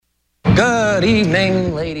Good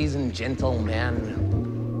evening, ladies and gentlemen.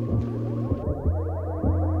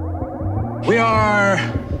 We are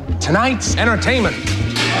tonight's entertainment.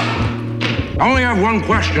 I only have one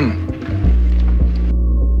question.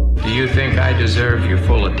 Do you think I deserve your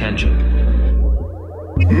full attention?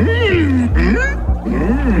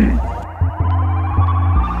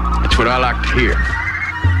 That's what I like to hear.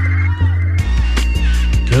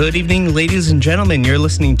 Good evening, ladies and gentlemen. You're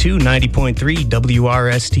listening to 90.3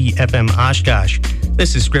 WRST FM Oshkosh.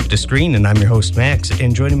 This is Script to Screen, and I'm your host, Max.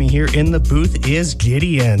 And joining me here in the booth is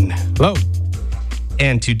Gideon. Hello.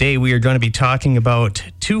 And today we are going to be talking about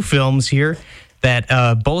two films here that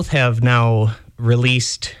both have now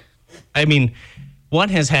released. I mean, one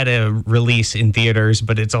has had a release in theaters,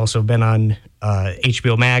 but it's also been on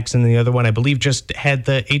HBO Max, and the other one, I believe, just had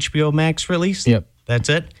the HBO Max release. Yep. That's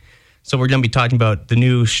it. So we're going to be talking about the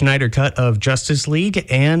new Snyder Cut of Justice League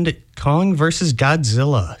and Kong versus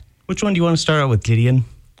Godzilla. Which one do you want to start out with, Gideon?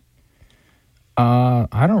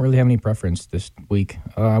 I don't really have any preference this week.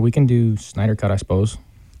 We can do Snyder Cut, I suppose.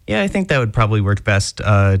 Yeah, I think that would probably work best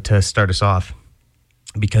to start us off,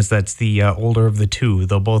 because that's the older of the two,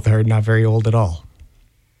 though both are not very old at all.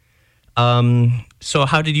 So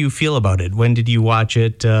how did you feel about it? When did you watch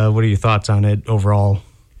it? What are your thoughts on it overall,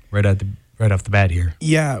 right off the bat here?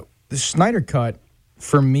 Yeah, the Snyder Cut,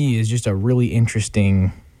 for me, is just a really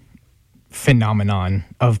interesting phenomenon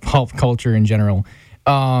of pulp culture in general.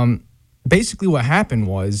 Basically, what happened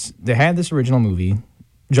was they had this original movie,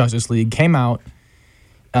 Justice League, came out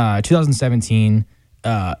 2017,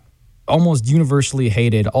 almost universally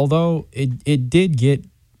hated, although it did get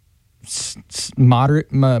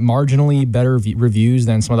marginally better reviews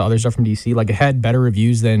than some of the other stuff from DC. Like, it had better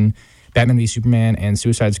reviews than Batman v Superman and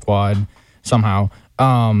Suicide Squad somehow.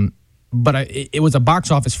 But it was a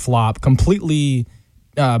box office flop, completely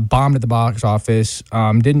bombed at the box office,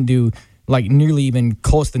 didn't do like nearly even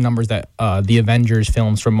close to the numbers that the Avengers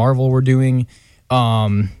films from Marvel were doing,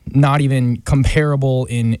 not even comparable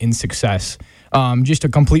in success. Just a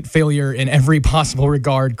complete failure in every possible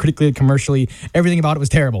regard, critically, commercially, everything about it was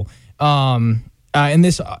terrible. And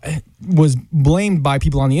this was blamed by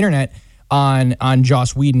people on the internet on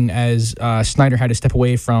Joss Whedon, as Snyder had to step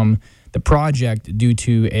away from the project due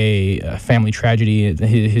to a family tragedy.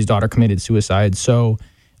 His daughter committed suicide. So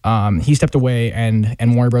he stepped away, and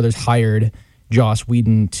Warner Brothers hired Joss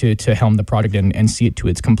Whedon to helm the project and see it to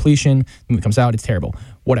its completion. When it comes out, it's terrible.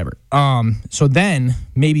 Whatever. So then,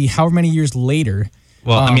 maybe however many years later...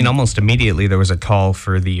 Well, I mean, almost immediately there was a call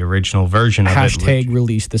for the original version of it. #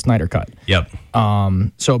 release the Snyder Cut. Yep.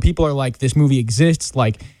 So people are like, this movie exists,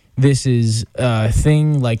 like... This is a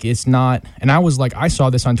thing, like it's not. And I was like, I saw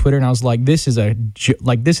this on Twitter, and I was like, this is a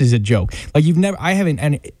joke. Like I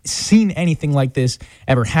haven't seen anything like this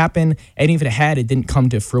ever happen. And even if it had, it didn't come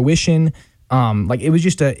to fruition. Like it was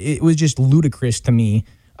just ludicrous to me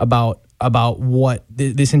about what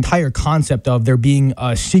this entire concept of there being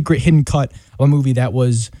a secret hidden cut of a movie that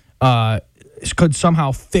was could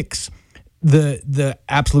somehow fix the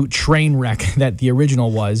absolute train wreck that the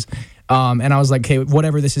original was. And I was like, okay,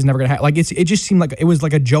 whatever, this is never going to happen. Like, it just seemed like it was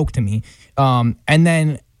like a joke to me. And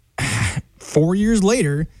then 4 years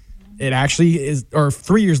later, it actually is, or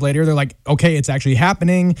 3 years later, they're like, okay, it's actually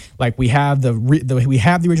happening. Like, we have the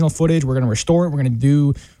original footage. We're going to restore it. We're going to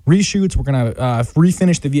do reshoots. We're going to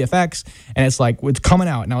refinish the VFX. And it's like, it's coming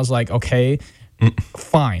out. And I was like, okay,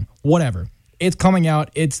 fine, whatever. It's coming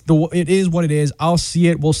out. It is what it is. I'll see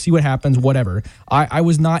it. We'll see what happens. Whatever. I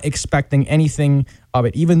was not expecting anything of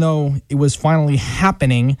it, even though it was finally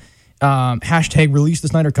happening. # release the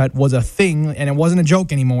Snyder Cut was a thing, and it wasn't a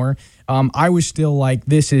joke anymore. I was still like,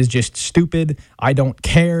 this is just stupid. I don't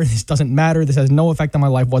care. This doesn't matter. This has no effect on my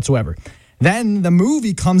life whatsoever. Then the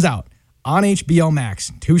movie comes out on HBO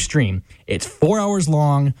Max to stream. It's 4 hours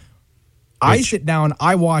long. I sit down.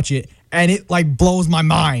 I watch it. And it, like, blows my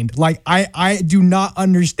mind. Like, I do not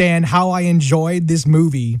understand how I enjoyed this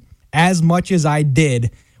movie as much as I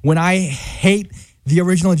did when I hate the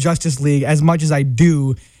original Justice League as much as I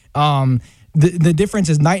do. The difference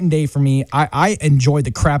is night and day for me. I enjoyed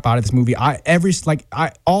the crap out of this movie.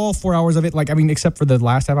 All 4 hours of it, like, I mean, except for the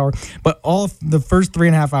last half hour, but all the first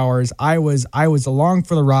 3.5 hours, I was along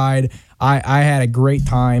for the ride. I had a great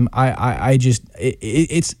time.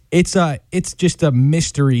 It's just a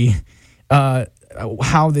mystery.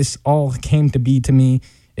 How this all came to be to me.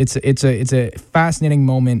 It's a fascinating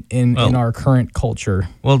moment in our current culture.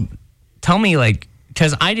 Well, tell me, like,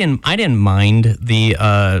 because I didn't mind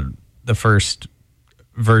the first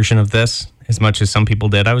version of this as much as some people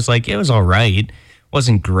did. I was like, it was all right.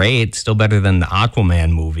 Wasn't great. Still better than the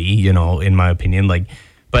Aquaman movie, in my opinion. Like,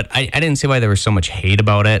 but I didn't see why there was so much hate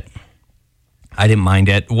about it. I didn't mind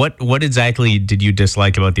it. What exactly did you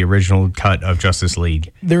dislike about the original cut of Justice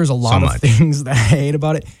League? There's a lot of things that I hate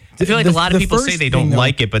about it. I feel like a lot of people say they don't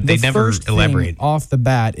like it, but they never elaborate. Off the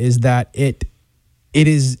bat is that it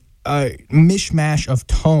is a mishmash of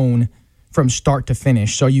tone from start to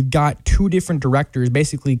finish. So you've got two different directors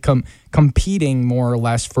basically competing more or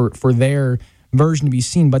less for their version to be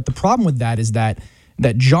seen. But the problem with that is that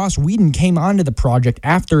Joss Whedon came onto the project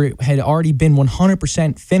after it had already been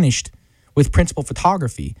 100% finished with principal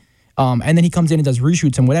photography. And then he comes in and does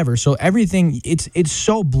reshoots and whatever. So everything, it's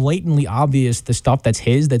so blatantly obvious the stuff that's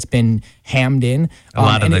his, that's been hammed in. A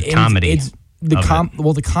lot of the comedy.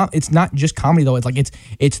 It's not just comedy though. It's like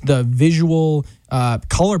it's the visual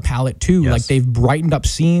color palette too. Yes. Like they've brightened up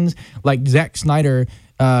scenes. Like Zack Snyder.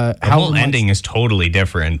 The whole ending is totally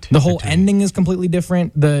different. The whole ending is completely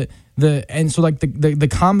different. And so like the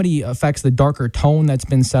comedy affects the darker tone that's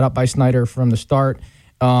been set up by Snyder from the start.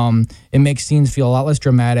 It makes scenes feel a lot less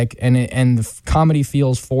dramatic, and the comedy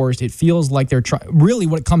feels forced. It feels like they're really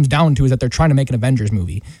what it comes down to is that they're trying to make an Avengers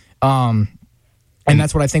movie, and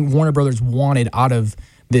that's what I think Warner Brothers wanted out of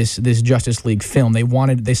this Justice League film.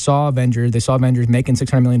 They saw Avengers making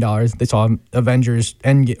 $600 million. They saw Avengers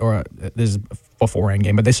this is before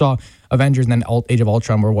Endgame, but they saw Avengers and then Age of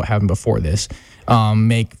Ultron, or what happened before this,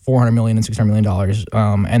 make $400 million and $600 million,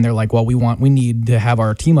 and they're like, well, we need to have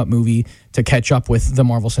our team up movie to catch up with the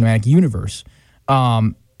Marvel Cinematic Universe,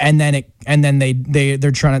 and then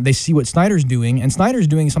they see what Snyder's doing, and Snyder's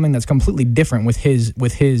doing something that's completely different with his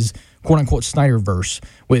quote unquote Snyderverse,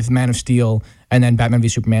 with Man of Steel and then Batman v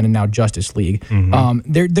Superman and now Justice League.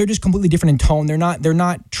 Mm-hmm. They're just completely different in tone. They're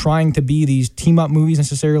not trying to be these team up movies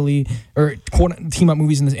necessarily, or quote team up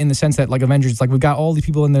movies in the sense that like Avengers, it's like we've got all these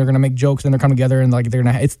people and they're gonna make jokes and they're coming together and like they're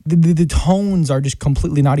gonna. It's the tones are just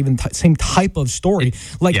completely not even same type of story.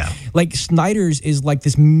 Like Snyder's is like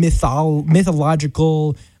this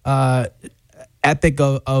mythological epic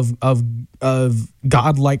of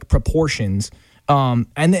godlike proportions. And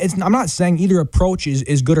I'm not saying either approach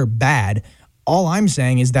is good or bad. All I'm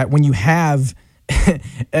saying is that when you have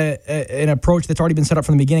an approach that's already been set up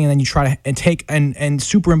from the beginning, and then you try to take and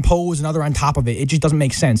superimpose another on top of it, it just doesn't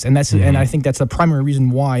make sense. And and I think that's the primary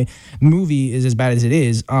reason why the movie is as bad as it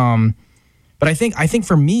is. But I think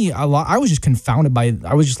for me, I was just confounded by.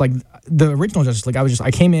 I was just like the original Justice League.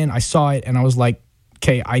 I came in, I saw it, and I was like,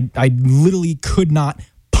 okay, I literally could not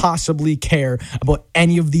possibly care about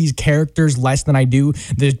any of these characters less than I do.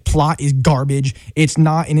 The plot is garbage. It's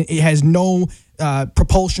not, and it has no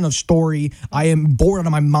propulsion of story. I am bored out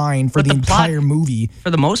of my mind for the entire movie. For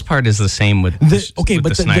the most part, is the same with the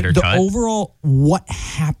Snyder Cut. The overall what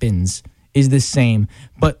happens is the same,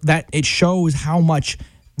 but that it shows how much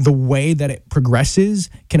the way that it progresses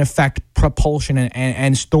can affect propulsion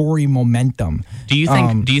and story momentum. Do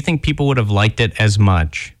you think people would have liked it as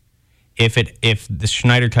much if the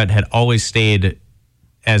Snyder Cut had always stayed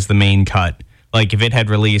as the main cut? Like if it had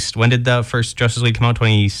released, when did the first Justice League come out?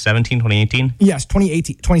 2017, 2018? Yes,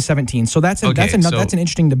 2017. So that's an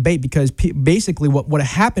interesting debate, because basically what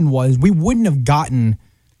happened was we wouldn't have gotten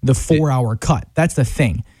the 4-hour cut. That's the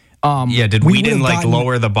thing. Did we didn't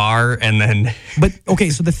lower the bar and then? But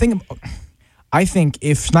okay, so the thing, I think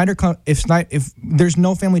if there's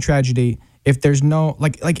no family tragedy, if there's no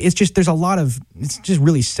it's just there's a lot of, it's just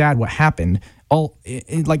really sad what happened.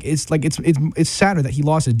 It's sadder that he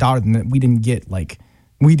lost his daughter than that we didn't get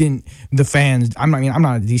the fans. I'm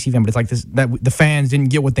not a DC fan, but it's like this, that the fans didn't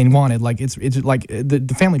get what they wanted. Like it's like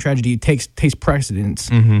the family tragedy takes precedence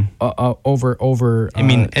over. I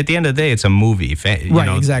mean, at the end of the day, it's a movie.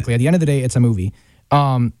 Exactly. At the end of the day, it's a movie.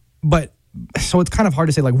 But so it's kind of hard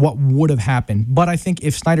to say like what would have happened. But I think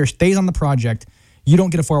if Snyder stays on the project, you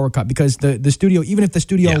don't get a 4-hour cut, because the studio, even if the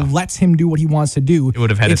studio lets him do what he wants to do, it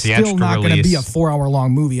would have had a theatrical release. It's still not going to be a 4-hour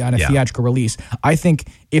long movie on a theatrical release. I think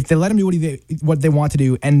if they let him do what they want to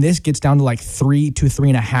do, and this gets down to like 3 to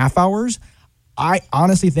 3.5 hours, I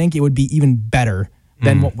honestly think it would be even better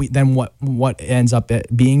than what ends up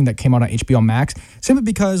being that came out on HBO Max. Simply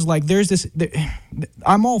because like there's this,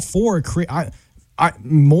 I'm all for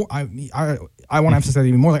I want to emphasize that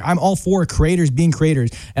even more. Like I'm all for creators being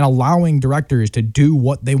creators and allowing directors to do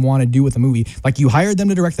what they want to do with the movie. Like you hired them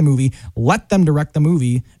to direct the movie, let them direct the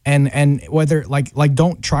movie, and whether like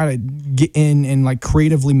don't try to get in and like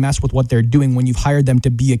creatively mess with what they're doing when you've hired them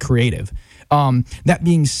to be a creative. That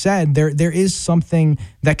being said, there is something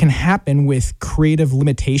that can happen with creative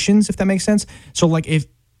limitations, if that makes sense. So like if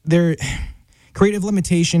they're creative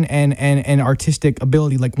limitation and artistic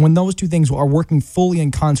ability, like when those two things are working fully in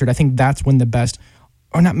concert, I think that's when the best,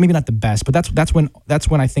 or maybe not the best, but that's when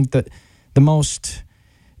I think that the most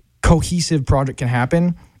cohesive project can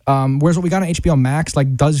happen. Whereas what we got on HBO Max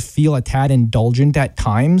like does feel a tad indulgent at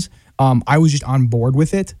times. I was just on board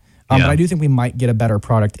with it. But I do think we might get a better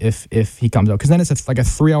product if he comes out, because then it's like a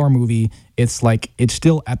 3-hour movie. It's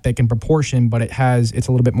still epic in proportion, but it's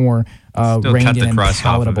a little bit more reined in and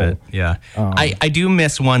palatable. Of it. Yeah, I do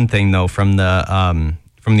miss one thing though from the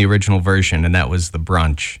original version, and that was the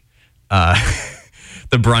brunch.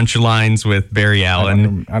 The brunch lines with Barry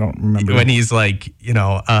Allen. I don't remember when he's like,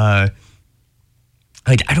 I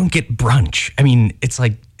don't get brunch. I mean, it's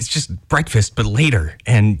just breakfast, but later,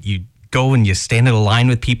 and you go and you stand in a line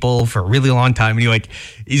with people for a really long time, and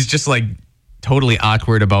he's just like totally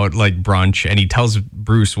awkward about like brunch, and he tells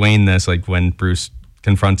Bruce Wayne this like when Bruce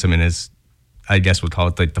confronts him in his, I guess we'll call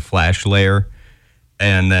it like the Flash lair,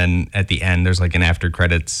 and then at the end there's like an after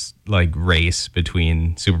credits like race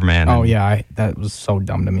between Superman. Oh yeah, that was so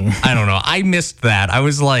dumb to me. I don't know. I missed that. I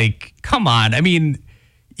was like, come on. I mean,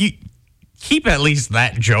 you keep at least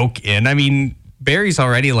that joke in. I mean, Barry's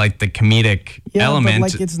already like the comedic element.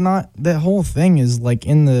 But like it's not, the whole thing is like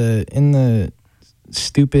in the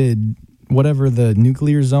stupid whatever, the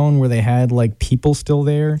nuclear zone where they had like people still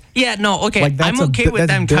there. Yeah, no, okay. Like, I'm okay with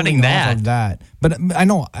them cutting that. Off of that. But I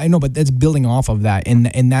know, but that's building off of that.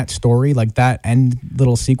 In that story, like that end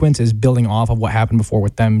little sequence is building off of what happened before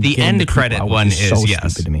with them. The end credit one is so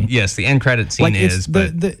yes. stupid to me. Yes, the end credit scene is.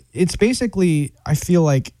 But it's basically, I feel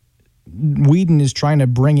like Whedon is trying to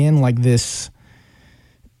bring in like this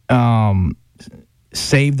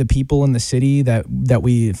save the people in the city that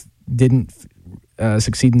we didn't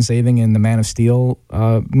succeed in saving in the Man of Steel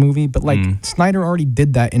movie, but like Snyder already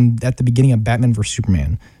did that at the beginning of Batman vs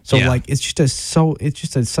Superman. So like it's just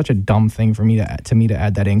such a dumb thing for me to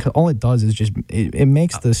add that in, because all it does is just it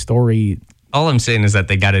makes the story. All I'm saying is that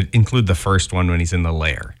they got to include the first one when he's in the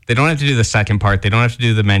lair. They don't have to do the second part. They don't have to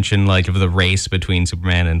do the mention like of the race between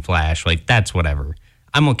Superman and Flash. Like that's whatever.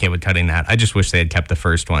 I'm okay with cutting that. I just wish they had kept the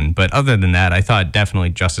first one. But other than that, I thought definitely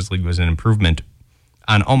Justice League was an improvement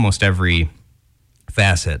on almost every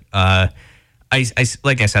facet. I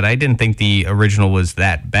like I said, I didn't think the original was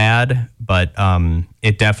that bad, but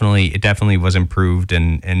it definitely was improved.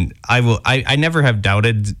 And I never have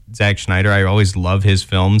doubted Zack Snyder. I always love his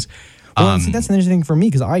films. Well, see, that's an interesting thing for me,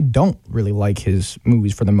 because I don't really like his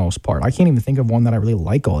movies for the most part. I can't even think of one that I really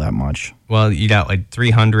like all that much. Well, you got like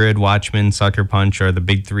 300, Watchmen, Sucker Punch are the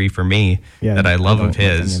big three for me that I love of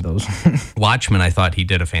his. Like any of those. Watchmen, I thought he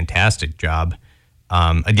did a fantastic job.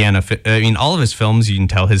 Again, all of his films, you can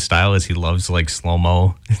tell his style is he loves like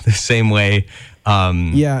slow-mo the same way.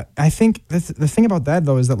 Yeah, I think the thing about that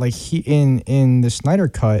though is that like he in the Snyder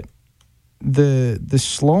Cut, the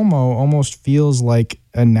slow-mo almost feels like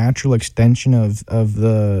a natural extension of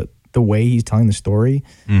the way he's telling the story.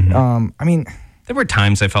 Mm-hmm. I mean, there were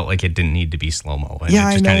times I felt like it didn't need to be slow-mo. Yeah,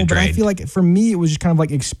 I know, but I feel like for me it was just kind of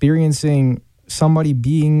like experiencing somebody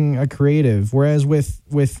being a creative, whereas with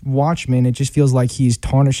Watchmen it just feels like he's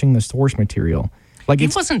tarnishing the source material. Like he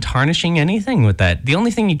wasn't tarnishing anything with that. The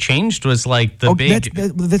only thing he changed was like the big.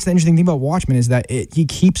 That's the interesting thing about Watchmen is that he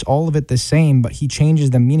keeps all of it the same, but he changes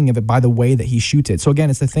the meaning of it by the way that he shoots it. So again,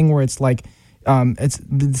 it's the thing where it's like, it's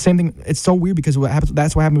the same thing. It's so weird because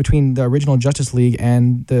that's what happened between the original Justice League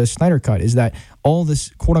and the Snyder Cut, is that all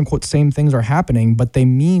this quote unquote same things are happening, but they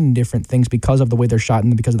mean different things because of the way they're shot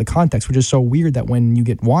and because of the context, which is so weird that when you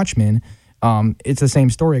get Watchmen, it's the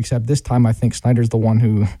same story, except this time I think Snyder's the one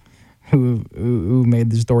who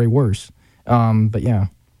made the story worse. But yeah.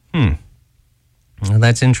 Well,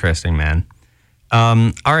 that's interesting, man.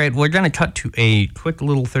 All right, we're going to cut to a quick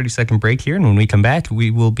little 30-second break here, and when we come back,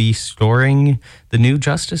 we will be scoring the new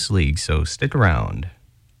Justice League, so stick around.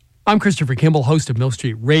 I'm Christopher Kimball, host of Mill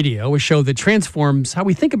Street Radio, a show that transforms how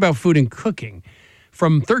we think about food and cooking.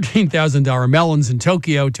 From $13,000 melons in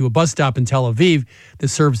Tokyo to a bus stop in Tel Aviv that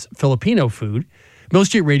serves Filipino food, Mill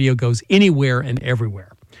Street Radio goes anywhere and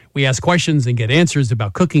everywhere. We ask questions and get answers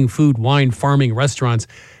about cooking, food, wine, farming, restaurants,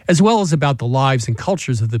 as well as about the lives and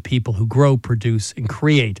cultures of the people who grow, produce, and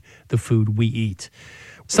create the food we eat.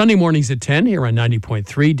 Sunday mornings at 10 here on 90.3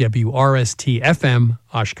 WRST FM,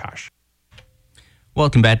 Oshkosh.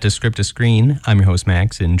 Welcome back to Script to Screen. I'm your host,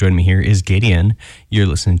 Max, and joining me here is Gideon. You're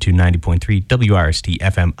listening to 90.3 WRST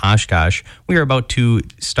FM, Oshkosh. We are about to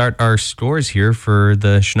start our scores here for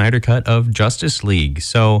the Snyder Cut of Justice League.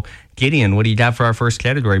 So, Gideon, what do you got for our first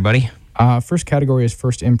category, buddy? First category is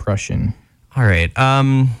first impression. All right.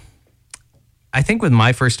 I think with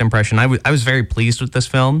my first impression, I was very pleased with this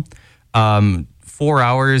film. 4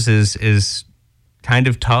 hours is kind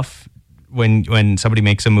of tough when somebody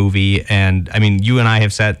makes a movie, and I mean, you and I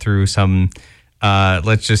have sat through some,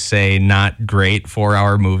 let's just say, not great 4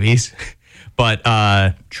 hour movies,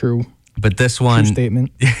 but true. But this one, True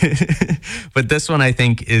statement. but this one I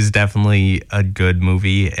think is definitely a good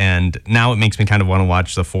movie, and now it makes me kind of want to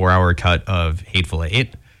watch the 4-hour cut of Hateful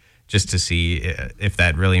Eight, just to see if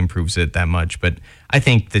that really improves it that much. But I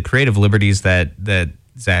think the creative liberties that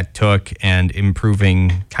Zack took and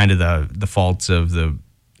improving kind of the faults of the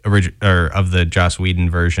of the Joss Whedon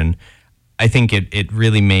version, I think it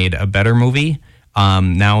really made a better movie.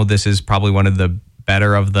 Now this is probably one of the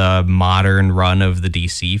better of the modern run of the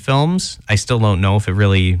DC films. I still don't know if it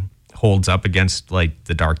really holds up against like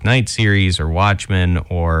the Dark Knight series or Watchmen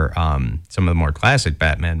or some of the more classic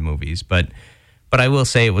Batman movies, but I will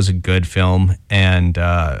say it was a good film, and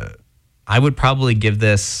I would probably give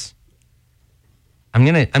this. I'm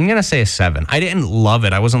gonna say a 7. I didn't love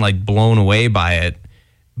it. I wasn't like blown away by it,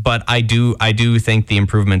 but I do think the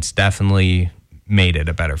improvements definitely made it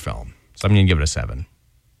a better film. So I'm gonna give it a 7.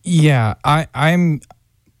 Yeah, I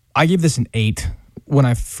gave this an 8 when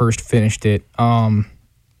I first finished it.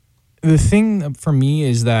 The thing for me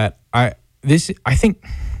is that I think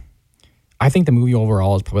the movie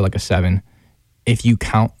overall is probably like a 7 if you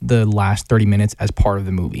count the last 30 minutes as part of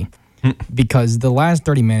the movie. Because the last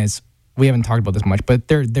 30 minutes, we haven't talked about this much, but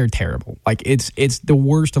they're terrible. Like it's the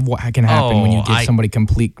worst of what can happen when you give somebody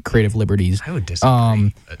complete creative liberties. I would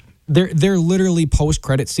disagree. They're literally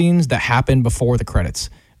post-credit scenes that happen before the credits.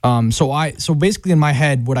 So basically in my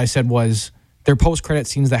head, what I said was they're post-credit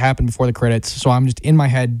scenes that happen before the credits. So I'm just in my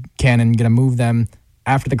head canon gonna move them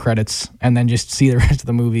after the credits and then just see the rest of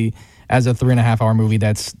the movie as a 3.5-hour movie.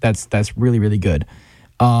 That's really, really good.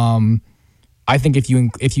 I think if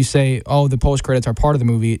you say, oh, the post credits are part of the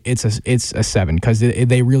movie, it's a 7 because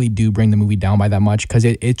they really do bring the movie down by that much because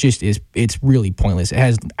it just is. It's really pointless. It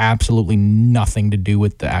has absolutely nothing to do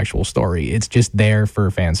with the actual story. It's just there for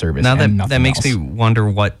fan service. Now and that makes me wonder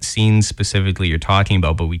what scenes specifically you're talking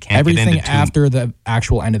about, but we can't everything get into after the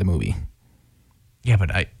actual end of the movie. Yeah,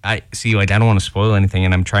 but I see. Like, I don't want to spoil anything,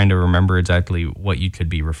 and I'm trying to remember exactly what you could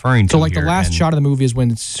be referring to. So, like the last shot of the movie is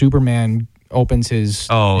when Superman opens his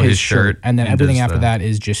shirt, and then everything after that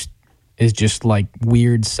is just like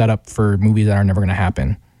weird setup for movies that are never going to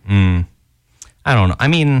happen. I don't know. I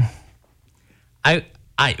mean, I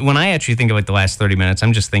when I actually think of like the last 30 minutes,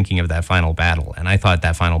 I'm just thinking of that final battle, and I thought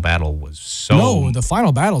that final battle was so. No, the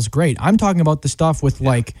final battle's great. I'm talking about the stuff with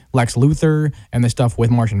like Lex Luthor and the stuff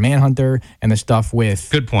with Martian Manhunter and the stuff with.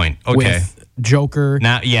 Good point. Okay. With Joker.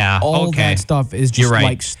 Now, yeah. All that stuff is just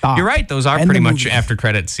like stop. You're right. Those are pretty much after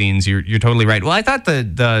credit scenes. You're totally right. Well, I thought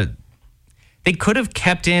they could have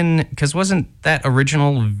kept in, because wasn't that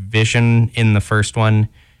original vision in the first one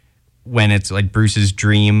when it's like Bruce's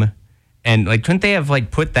dream? And like, couldn't they have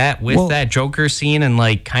like put that with that Joker scene and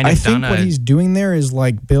like kind of done? I think what he's doing there is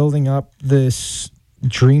like building up this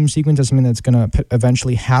dream sequence as something that's going to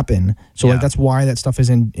eventually happen. So like that's why that stuff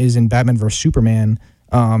is in Batman vs Superman.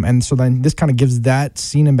 And so then this kind of gives that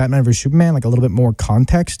scene in Batman vs Superman like a little bit more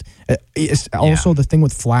context. It's also the thing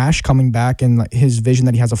with Flash coming back and like his vision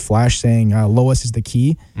that he has a Flash saying Lois is the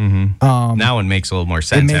key. Now it makes a little more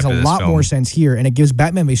sense. It makes a lot more sense here, and it gives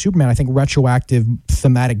Batman vs Superman, I think, retroactive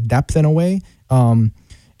thematic depth in a way, in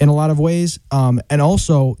a lot of ways. And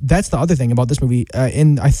also that's the other thing about this movie.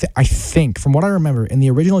 I think from what I remember in the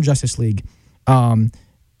original Justice League,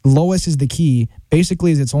 Lois is the key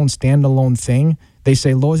basically is its own standalone thing. They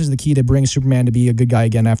say Lois is the key to bring Superman to be a good guy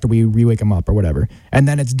again after we re-wake him up or whatever. And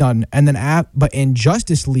then it's done. And then but in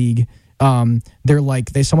Justice League, they're like,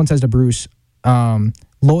 someone says to Bruce,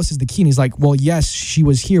 Lois is the key. And he's like, well, yes, she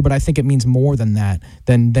was here, but I think it means more than that,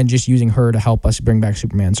 than just using her to help us bring back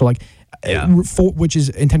Superman. So like, which is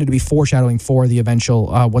intended to be foreshadowing for the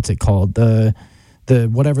eventual, what's it called? The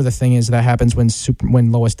whatever the thing is that happens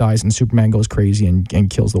when Lois dies and Superman goes crazy and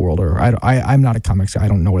kills the world. Or I'm not a comics guy. I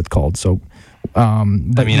don't know what it's called. So, but I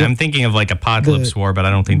mean, I'm thinking of like Apocalypse War, but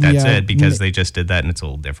I don't think that's it because they just did that and it's a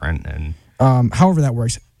little different. And however that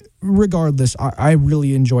works, regardless, I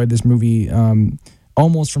really enjoyed this movie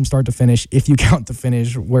almost from start to finish. If you count the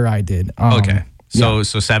finish where I did. Okay, so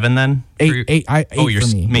 7 then. 8. Eight you're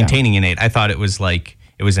for me, maintaining an 8. I thought it was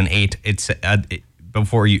an 8. It's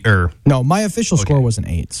before you No, my official score was an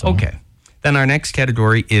 8. So. Okay, then our next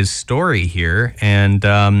category is story here, and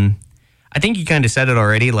I think you kind of said it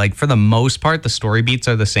already. Like for the most part, the story beats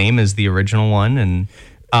are the same as the original one, and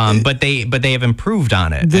but they have improved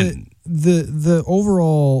on it. The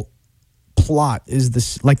overall plot is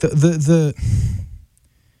this, like the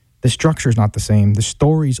structure is not the same. The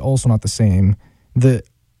story's also not the same. The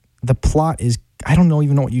plot is, I don't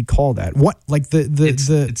even know what you'd call that. What like it's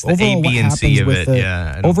the A, B, and C of it.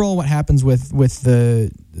 Overall, what happens with the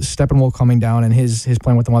Steppenwolf coming down and his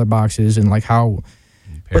plan with the mother boxes and like how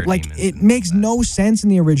But like it makes no sense in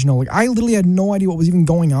the original. Like I literally had no idea what was even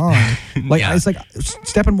going on. Like it's like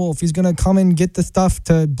Steppenwolf, he's gonna come and get the stuff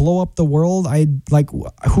to blow up the world. Who cares?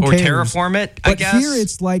 Or terraform it, I guess. But here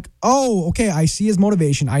it's like, oh, okay, I see his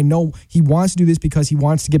motivation. I know he wants to do this because he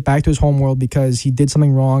wants to get back to his homeworld because he did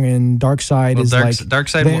something wrong, and Darkseid is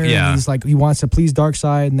Darkseid, there, and he's like, he wants to please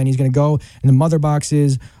Darkseid, and then he's gonna go, and the mother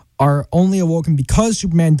boxes are only awoken because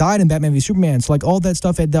Superman died in Batman v Superman. So like all that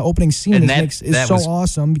stuff at the opening scene is so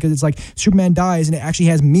awesome because it's like Superman dies and it actually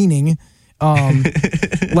has meaning.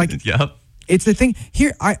 Like it's the thing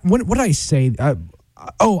here. What did I say?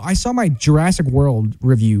 I saw my Jurassic World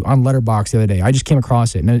review on Letterboxd the other day. I just came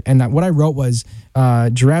across it, and what I wrote was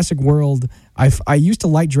Jurassic World. I used to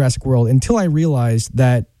like Jurassic World until I realized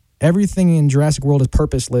that everything in Jurassic World is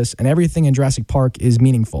purposeless and everything in Jurassic Park is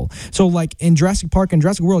meaningful. So like in Jurassic Park and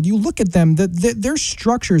Jurassic World, you look at them, their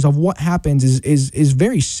structures of what happens is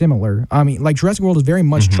very similar. I mean, like Jurassic World is very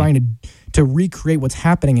much trying to recreate what's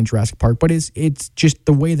happening in Jurassic Park, but it's just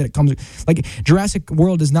the way that it comes. Like Jurassic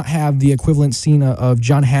World does not have the equivalent scene of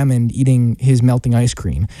John Hammond eating his melting ice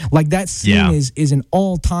cream. Like that scene is an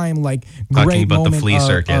all-time like great moment the flea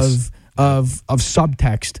circus of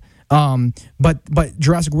subtext. But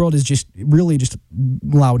Jurassic World is just really just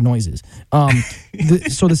loud noises.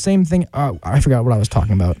 So the same thing. I forgot what I was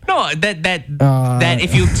talking about. No, that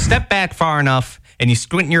if you step back far enough and you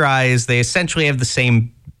squint your eyes, they essentially have the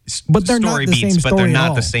same story beats, but they're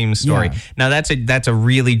not the same story. Yeah. Now that's a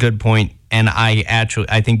really good point, and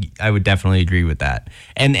I think I would definitely agree with that.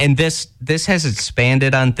 And this has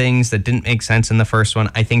expanded on things that didn't make sense in the first one.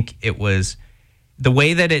 I think it was. The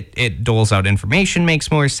way that it doles out information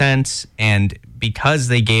makes more sense, and because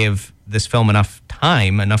they gave this film enough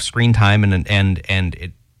screen time, and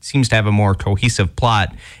it seems to have a more cohesive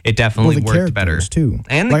plot, it definitely worked better too.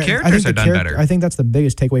 And the characters are done better. I think that's the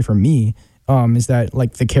biggest takeaway for me. Is that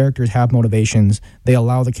like the characters have motivations? They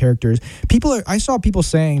allow the characters. I saw people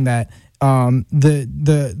saying that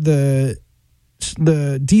the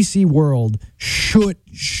DC world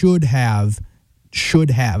should have.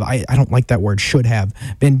 I don't like that word, should have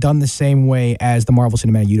been done the same way as the Marvel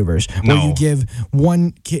Cinematic Universe, where you give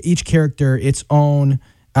each character its own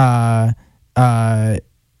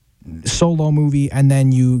solo movie, and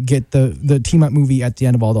then you get the team up movie at the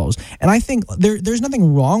end of all those. And I think there's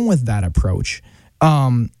nothing wrong with that approach,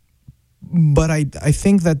 but I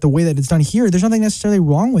think that the way that it's done here, there's nothing necessarily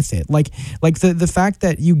wrong with it. Like the fact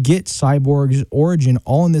that you get Cyborg's origin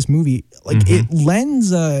all in this movie, like it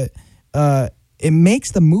lends it makes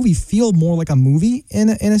the movie feel more like a movie in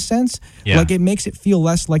a sense. Yeah. Like it makes it feel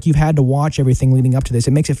less like you've had to watch everything leading up to this.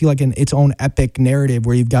 It makes it feel like its own epic narrative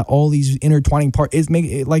where you've got all these intertwining parts. Like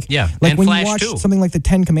when Flash you watch too. something like the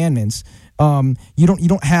Ten Commandments, you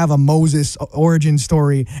don't have a Moses origin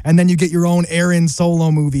story, and then you get your own Aaron solo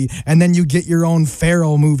movie, and then you get your own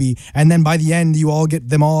Pharaoh movie, and then by the end you all get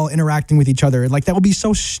them all interacting with each other. Like that would be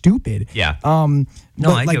so stupid. Yeah.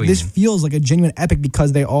 But like this feels like a genuine epic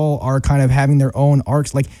because they all are kind of having their own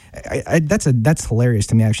arcs. Like that's hilarious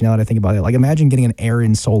to me actually now that I think about it. Like imagine getting an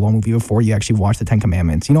Aaron solo movie before you actually watch the Ten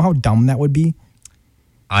Commandments. You know how dumb that would be?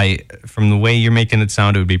 From the way you're making it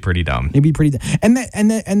sound, it would be pretty dumb. It'd be pretty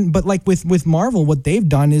dumb. But like with Marvel, what they've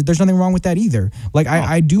done is there's nothing wrong with that either. Like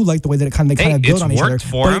I do like the way that they kind of build on each other.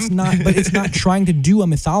 But it's not trying to do a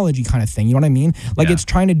mythology kind of thing. You know what I mean? Like it's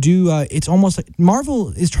trying to do. It's almost like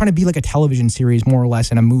Marvel is trying to be like a television series more or less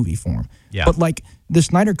in a movie form. Yeah. But like the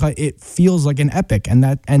Snyder Cut, it feels like an epic, and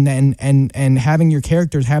having your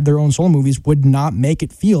characters have their own solo movies would not make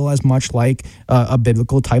it feel as much like a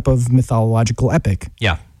biblical type of mythological epic.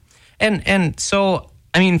 Yeah, and so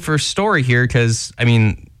I mean for story here, because I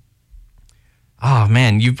mean, oh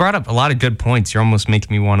man, you brought up a lot of good points. You're almost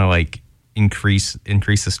making me want to like increase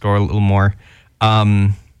the story a little more.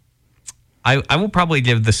 I will probably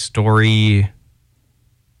give the story.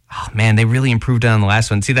 Oh man, they really improved it on the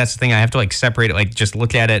last one. See, that's the thing. I have to like separate it, like just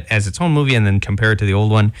look at it as its own movie and then compare it to the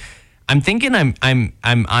old one. I'm thinking I'm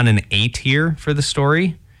on an 8 here for the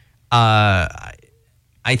story. I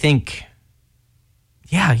think,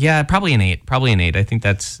 yeah, probably an 8. I think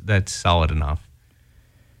that's solid enough.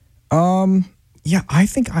 Yeah, I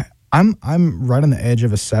think I'm right on the edge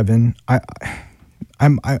of a 7.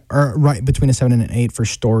 I'm right between a 7 and an 8 for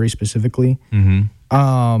story specifically.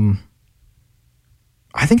 Mm-hmm.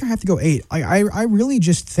 I think I have to go 8. I really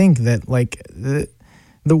just think that like the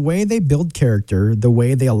way they build character, the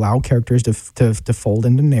way they allow characters to fold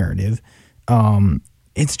into narrative,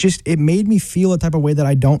 it made me feel a type of way that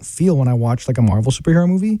I don't feel when I watch like a Marvel superhero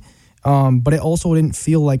movie. But it also didn't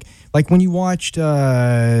feel like when you watched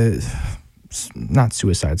not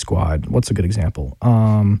Suicide Squad. What's a good example?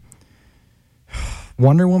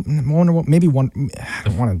 Wonder Woman, maybe one. I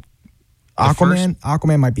don't want to.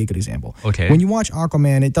 Aquaman might be a good example. Okay. When you watch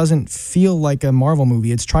Aquaman, it doesn't feel like a Marvel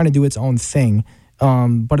movie. It's trying to do its own thing,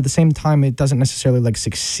 but at the same time, it doesn't necessarily like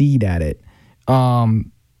succeed at it. I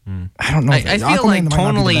don't know. I feel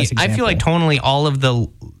like tonally, all of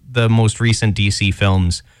the most recent DC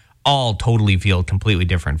films all totally feel completely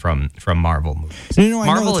different from Marvel movies. No,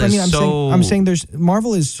 Marvel I know. is I'm saying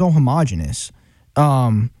Marvel is so homogenous.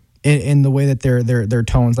 In the way that their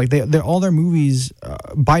tones, like all their movies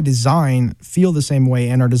by design feel the same way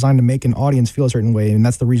and are designed to make an audience feel a certain way, and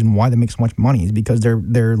that's the reason why they make so much money, is because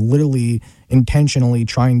they're literally intentionally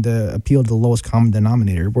trying to appeal to the lowest common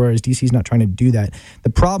denominator, whereas DC's not trying to do that.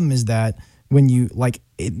 The problem is that when you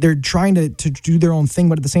they're trying to do their own thing,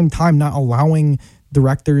 but at the same time not allowing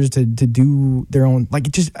directors to do their own,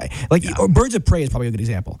 Birds of Prey is probably a good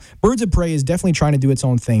example. Birds of Prey is definitely trying to do its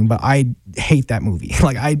own thing, but I hate that movie.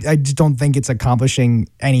 I just don't think it's accomplishing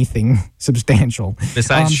anything substantial.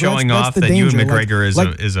 Besides showing off that Ewan McGregor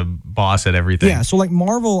is a boss at everything. Yeah, so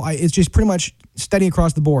Marvel, it's just pretty much steady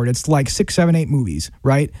across the board. It's like 6, 7, 8 movies,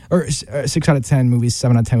 right? Or 6 out of 10 movies,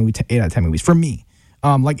 7 out of 10 movies, 8 out of 10 movies for me.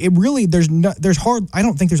 It really, I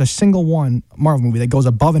don't think there's a single one Marvel movie that goes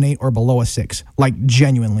above an 8 or below a 6,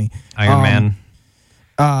 genuinely. Iron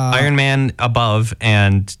Man above,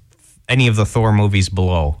 and any of the Thor movies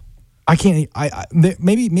below. I can't,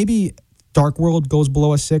 maybe Dark World goes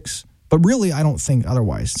below a 6, but really I don't think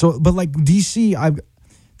otherwise. So, but DC,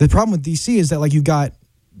 the problem with DC is that you got,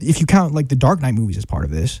 if you count the Dark Knight movies as part of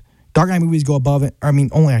this, Dark Knight movies go above it. I mean,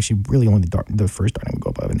 only the first Dark Knight would go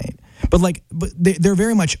above an 8. But they're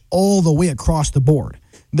very much all the way across the board.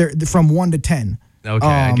 They're from 1 to 10.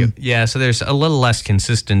 Okay, so there's a little less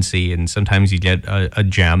consistency, and sometimes you get a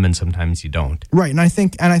gem, and sometimes you don't. Right, and I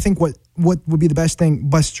think what would be the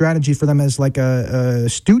best strategy for them as a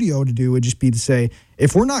studio to do would just be to say,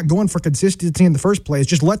 if we're not going for consistency in the first place,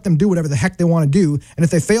 just let them do whatever the heck they want to do, and if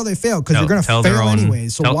they fail, they fail, because they're going to fail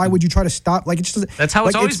anyways. So why would you try to stop? That's how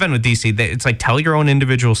it's always been with DC. It's tell your own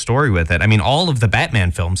individual story with it. I mean, all of the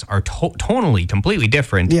Batman films are tonally completely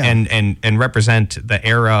different, and represent the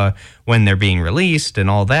era when they're being released and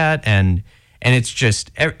all that, and it's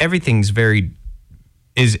just everything's very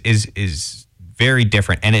very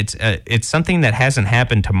different, and it's something that hasn't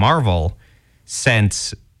happened to Marvel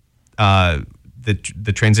since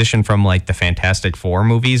the transition from the Fantastic Four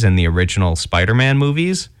movies and the original Spider-Man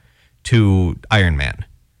movies to Iron Man.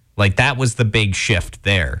 That was the big shift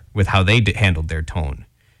there with how they handled their tone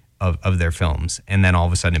of their films, and then all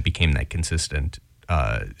of a sudden it became that consistent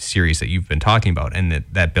series that you've been talking about, and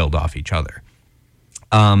that build off each other.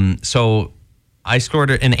 So I scored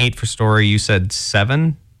an 8 for story. You said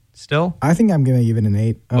 7 still? I think I'm going to give it an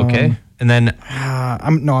 8. Okay. And then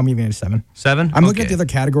I'm giving it a 7. 7? I'm looking at the other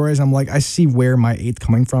categories. I'm I see where my 8's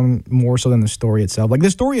coming from more so than the story itself.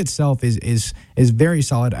 The story itself is very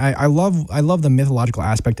solid. I love the mythological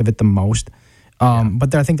aspect of it the most.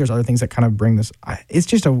 But I think there's other things that kind of bring this. It's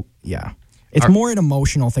just it's more an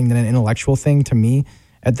emotional thing than an intellectual thing to me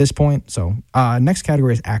at this point. So next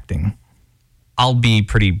category is acting. I'll be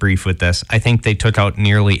pretty brief with this. I think they took out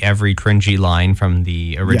nearly every cringy line from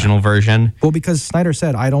the original version. Well, because Snyder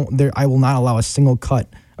said, I will not allow a single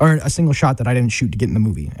cut or a single shot that I didn't shoot to get in the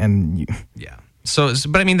movie. And So,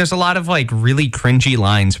 but I mean, there's a lot of really cringy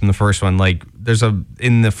lines from the first one. There's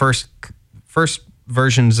in the first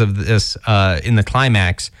versions of this, in the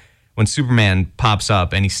climax, when Superman pops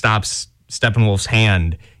up and he stops Steppenwolf's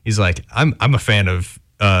hand, he's like, I'm a fan of,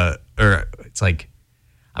 or it's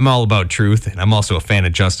I'm all about truth, and I'm also a fan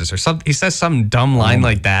of justice, or something. He says some dumb line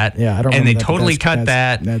like that. Yeah, I don't. And they totally cut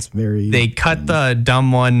that. That's very. They cut the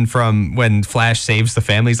dumb one from when Flash saves the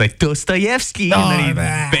family. He's like Dostoevsky, and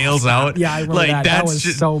then he bails out. Yeah, I remember that. That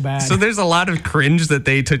was so bad. So there's a lot of cringe that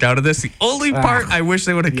they took out of this. The only part I wish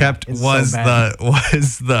they would have kept was the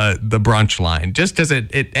brunch line, just because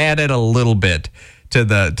it added a little bit to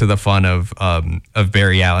the fun of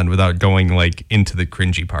Barry Allen without going into the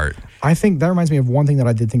cringy part. I think that reminds me of one thing that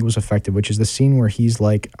I did think was effective, which is the scene where he's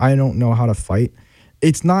like, I don't know how to fight.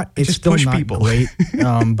 It's still not people. Great,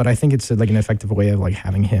 but I think it's an effective way of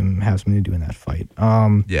having him have something to do in that fight.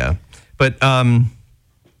 But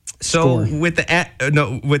so with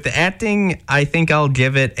the acting, I think I'll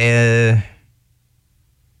give it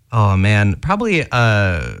probably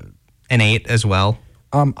an 8 as well.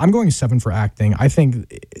 I'm going 7 for acting. I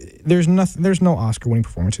think there's no Oscar-winning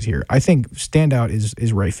performances here. I think standout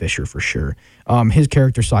is Ray Fisher for sure. His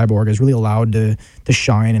character Cyborg is really allowed to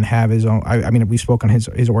shine and have his own. I mean, we spoke on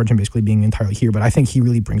his origin basically being entirely here, but I think he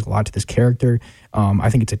really brings a lot to this character. I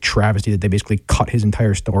think it's a travesty that they basically cut his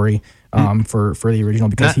entire story for the original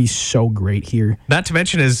because he's so great here. Not to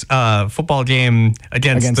mention his football game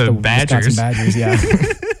against the Badgers. Wisconsin Badgers, yeah.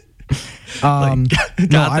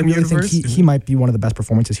 No, I really think he might be one of the best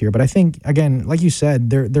performances here. But I think, again, like you said,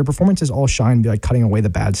 their performances all shine by like cutting away the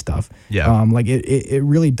bad stuff. Yeah. Like it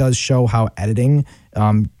really does show how editing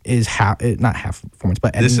is not half performance,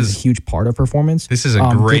 but editing is a huge part of performance. This is a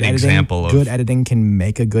great example of good editing can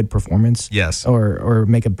make a good performance. Yes. Or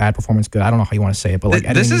make a bad performance good. I don't know how you want to say it, but like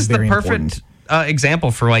editing this is very the perfect important.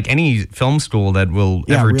 Example for like any film school that will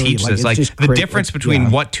ever really, teach like, this, like the difference between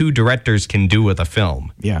what two directors can do with a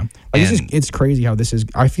film. Yeah, like it's crazy how this is.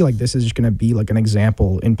 I feel like this is just going to be like an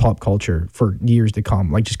example in pop culture for years to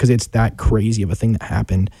come. Like just because it's that crazy of a thing that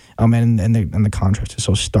happened, and the contrast is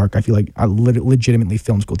so stark. I feel like legitimately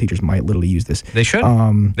film school teachers might literally use this. They should.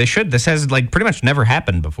 They should. This has like pretty much never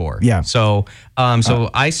happened before. Yeah. So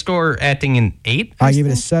I score acting an 8. I give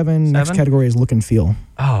it a 7. Next category is look and feel.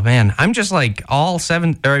 Oh man, I'm just like all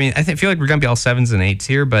 7. Or I mean, I feel like we're gonna be all 7s and 8s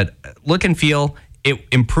here. But look and feel, it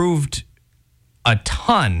improved a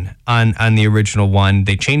ton on the original one.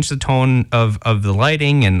 They changed the tone of the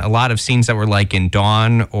lighting, and a lot of scenes that were like in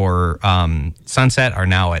dawn or sunset are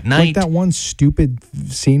now at night. Like that one stupid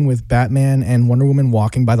scene with Batman and Wonder Woman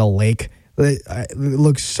walking by the lake. It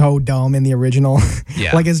looks so dumb in the original.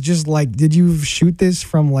 Yeah. Like it's just like, did you shoot this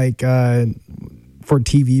from like for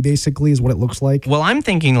TV basically is what it looks like? Well, I'm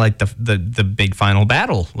thinking like the big final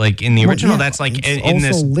battle, like in the original. That's like it's in also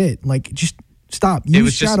this lit. Like just stop.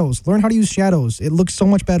 Use shadows. Learn how to use shadows. It looks so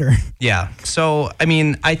much better. Yeah. So I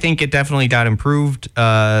mean, I think it definitely got improved.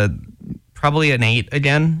 Probably an 8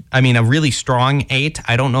 again. I mean, a really strong 8.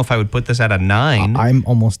 I don't know if I would put this at a 9. I'm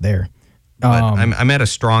almost there. But I'm at a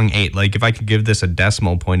strong 8. Like if I could give this a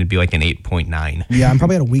decimal point, it'd be like an 8.9. Yeah, I'm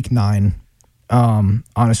probably at a weak 9.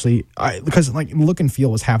 Honestly, because like look and feel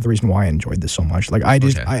was half the reason why I enjoyed this so much. Like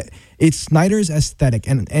it's Snyder's aesthetic,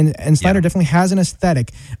 and Snyder definitely has an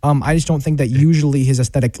aesthetic. I just don't think that usually his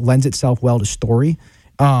aesthetic lends itself well to story.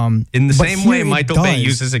 In the same way Michael Bay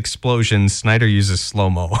uses explosions, Snyder uses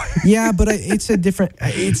slow-mo. Yeah, but it's a different.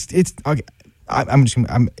 It's okay.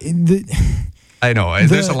 I know.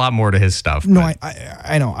 There's a lot more to his stuff. No,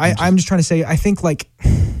 I know. I'm just trying to say. I think like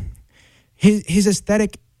his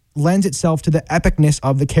aesthetic lends itself to the epicness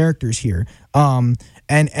of the characters here. And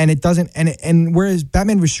it doesn't. And whereas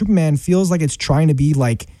Batman vs Superman feels like it's trying to be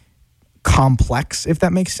like complex, if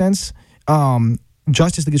that makes sense.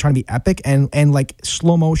 Justice League is trying to be epic, and like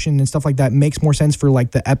slow motion and stuff like that makes more sense for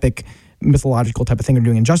like the epic mythological type of thing they're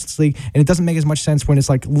doing in Justice League, and it doesn't make as much sense when it's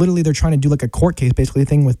like literally they're trying to do like a court case basically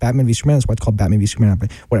thing with Batman v Superman. That's why it's called Batman v Superman,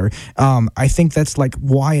 but whatever. I think that's like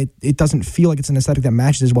why it doesn't feel like it's an aesthetic that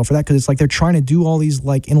matches as well for that, because it's like they're trying to do all these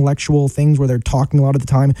like intellectual things where they're talking a lot of the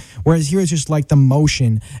time, whereas here it's just like the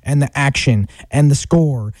motion and the action and the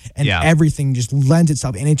score and everything just lends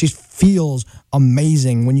itself, and it just feels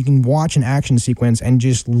amazing when you can watch an action sequence and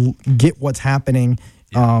just get what's happening.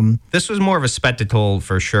 This was more of a spectacle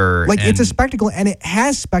for sure. Like it's a spectacle, and it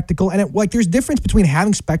has spectacle, and it like there's difference between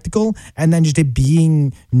having spectacle and then just it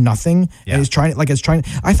being nothing. Yeah. And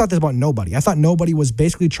I thought this about Nobody. I thought Nobody was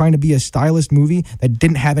basically trying to be a stylist movie that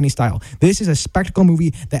didn't have any style. This is a spectacle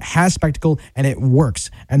movie that has spectacle, and it works,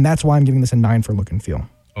 and that's why I'm giving this a 9 for look and feel.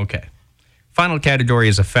 Okay. Final category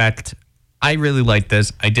is effect. I really liked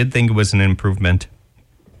this. I did think it was an improvement.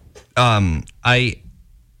 I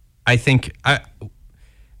think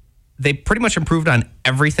they pretty much improved on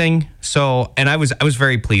everything. So, and I was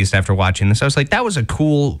very pleased after watching this. I was like, that was a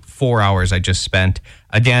cool 4 hours I just spent.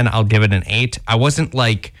 Again, I'll give it an 8. I wasn't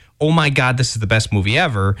like, oh my God, this is the best movie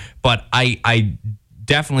ever. But I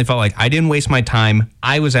definitely felt like I didn't waste my time.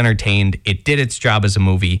 I was entertained. It did its job as a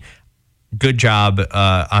movie. Good job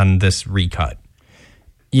on this recut.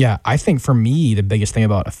 Yeah, I think for me, the biggest thing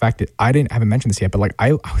about effect, I haven't mentioned this yet, but like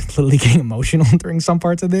I was literally getting emotional during some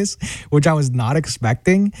parts of this, which I was not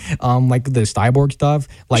expecting. Like the Cyborg stuff,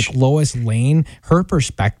 like Lois Lane, her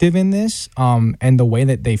perspective in this, and the way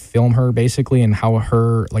that they film her basically, and how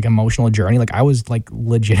her like emotional journey, like I was like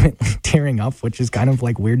legitimately tearing up, which is kind of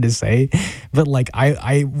like weird to say, but like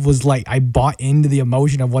I was like, I bought into the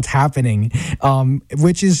emotion of what's happening,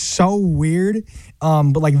 which is so weird.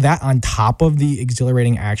 But like that on top of the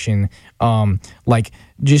exhilarating action, like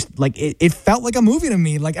just like it felt like a movie to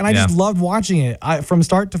me. Like, and I just loved watching it from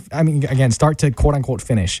start to, I mean, again, start to quote unquote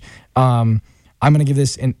finish. I'm gonna give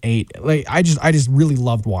this an 8. Like I just really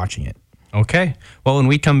loved watching it. Okay. Well, when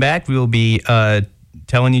we come back, we will be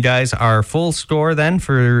telling you guys our full score then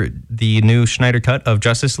for the new Snyder Cut of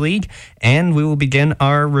Justice League, and we will begin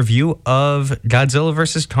our review of Godzilla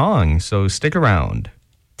vs. Kong. So stick around.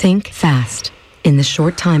 Think fast. In the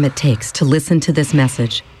short time it takes to listen to this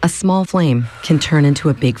message, a small flame can turn into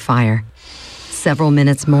a big fire. Several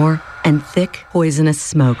minutes more, and thick, poisonous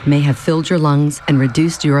smoke may have filled your lungs and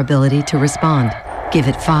reduced your ability to respond. Give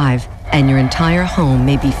it 5, and your entire home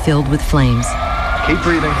may be filled with flames. Keep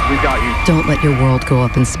breathing. We've got you. Don't let your world go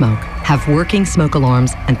up in smoke. Have working smoke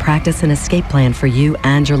alarms and practice an escape plan for you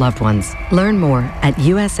and your loved ones. Learn more at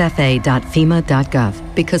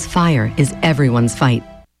usfa.fema.gov, because fire is everyone's fight.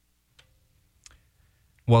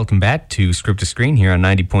 Welcome back to Script to Screen here on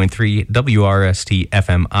 90.3 WRST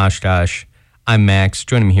FM Oshkosh. I'm Max.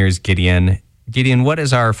 Joining me here is Gideon. Gideon, what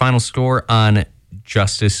is our final score on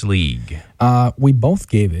Justice League? We both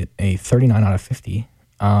gave it a 39 out of 50.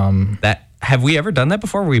 Have we ever done that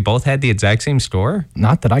before where we both had the exact same score?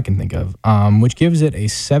 Not that I can think of. Which gives it a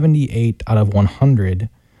 78 out of 100,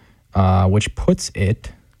 which puts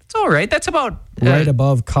it... It's all right. That's about... right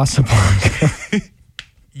above Casablanca.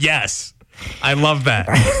 Yes. I love that.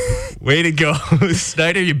 Way to go.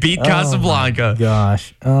 Snyder, you beat Casablanca. Oh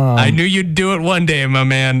gosh. I knew you'd do it one day, my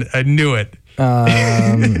man. I knew it.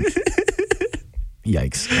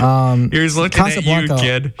 Yikes. Here's looking Casablanca, at you,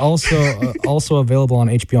 kid. Also available on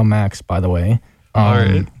HBO Max, by the way. All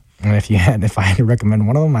right. And if I had to recommend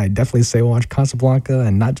one of them, I'd definitely say watch Casablanca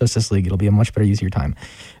and not Justice League. It'll be a much better use of your time.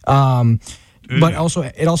 But it also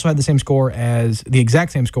had the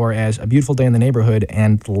exact same score as A Beautiful Day in the Neighborhood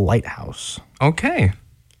and The Lighthouse. Okay.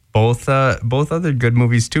 Both other good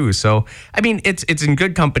movies too. So I mean, it's in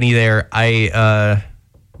good company there. I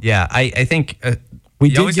think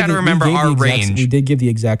we always got to remember our range. We did give the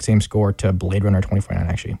exact same score to Blade Runner 2049.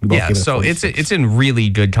 Actually, we both gave it a 46. it's in really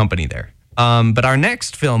good company there. But our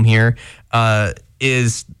next film here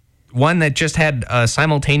is one that just had a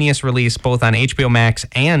simultaneous release both on HBO Max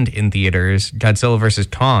and in theaters, Godzilla vs.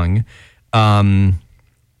 Kong. Wow,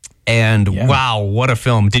 what a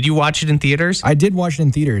film. Did you watch it in theaters? I did watch it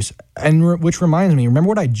in theaters. And which reminds me, remember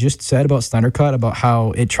what I just said about Snyder Cut, about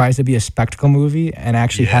how it tries to be a spectacle movie and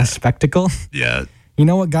actually has spectacle? Yeah. You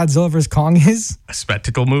know what Godzilla vs. Kong is? A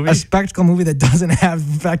spectacle movie? A spectacle movie that doesn't have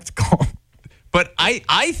spectacle. But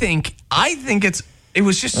I think it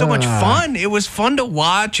was just so much fun. It was fun to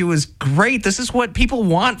watch. It was great. This is what people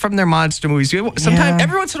want from their monster movies. Sometimes,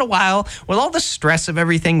 every once in a while, with all the stress of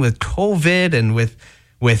everything, with COVID and with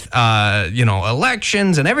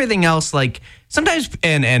elections and everything else, like sometimes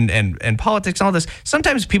and politics and all this,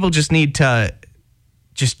 sometimes people just need to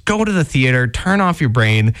just go to the theater, turn off your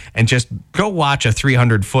brain, and just go watch a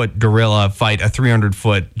 300-foot gorilla fight a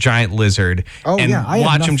 300-foot giant lizard and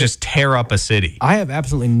watch them just tear up a city. I have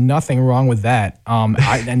absolutely nothing wrong with that.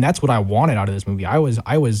 And that's what I wanted out of this movie. I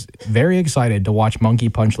was very excited to watch Monkey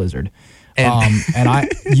Punch Lizard.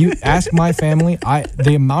 You ask my family,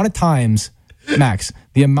 the amount of times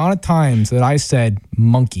that I said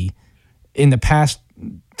monkey in the past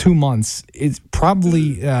 2 months is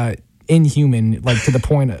probably inhuman, like to the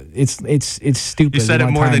point it's stupid. You said it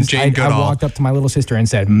more than Jane Goodall. I walked up to my little sister and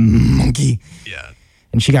said monkey. Yeah.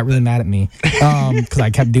 And she got really mad at me because I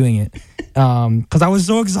kept doing it. Because I was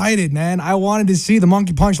so excited, man. I wanted to see the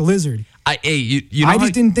Monkey Punch Lizard. I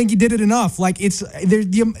just didn't think he did it enough. Like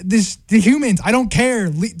the humans. I don't care.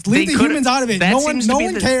 Leave the humans out of it. No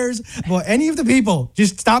one cares about any of the people.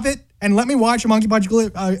 Just stop it and let me watch a Monkey Punch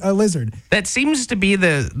Lizard. That seems to be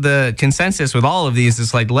the consensus with all of these.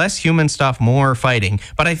 Is like less human stuff, more fighting.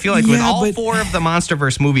 But I feel like with all 4 of the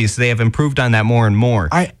MonsterVerse movies, they have improved on that more and more.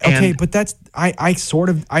 But that's I sort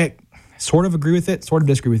of agree with it, sort of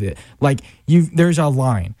disagree with it. Like there's a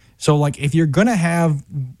line. So like if you're gonna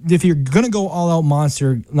go all out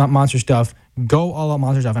monster stuff, go all out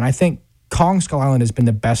monster stuff. And I think Kong Skull Island has been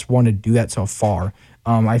the best one to do that so far.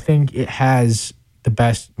 I think it has the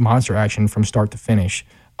best monster action from start to finish.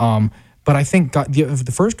 But I think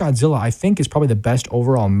the first Godzilla, I think, is probably the best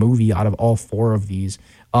overall movie out of all 4 of these.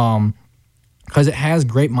 Because it has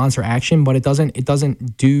great monster action, but it doesn't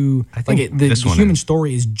do the human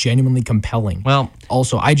story is genuinely compelling. Well,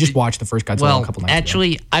 also I just watched the first Godzilla a couple nights ago.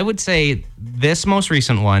 Actually, I would say this most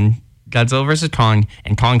recent one, Godzilla vs. Kong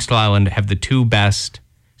and Kong Skull Island, have the 2 best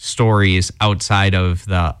stories outside of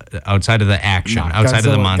the action, outside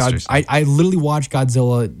of the monsters. I literally watched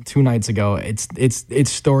Godzilla 2 nights ago. It's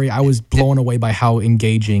story. I was blown away by how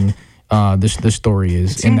engaging the story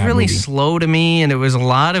is. It seemed in that really movie. slow to me, and it was a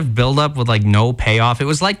lot of build up with like no payoff. It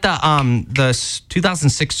was like the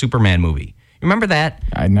 2006 Superman movie. Remember that?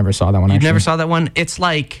 I never saw that one. You actually. never saw that one? It's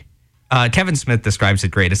like Kevin Smith describes it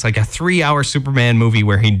great. It's like a 3-hour Superman movie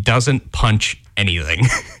where he doesn't punch anything,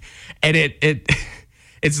 and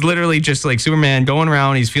it's literally just like Superman going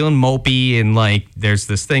around. He's feeling mopey, and like there's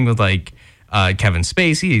this thing with like Kevin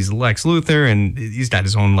Spacey. He's Lex Luthor, and he's got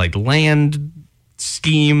his own like land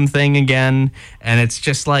scheme thing again, and it's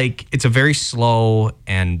just like it's a very slow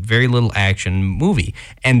and very little action movie,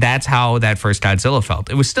 and that's how that first Godzilla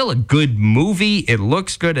felt. It was still a good movie. It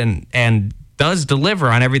looks good and does deliver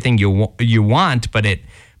on everything you want, but it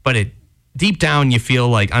deep down you feel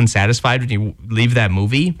like unsatisfied when you leave that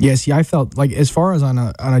movie. Yeah, see, I felt like as far as on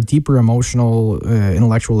a deeper emotional,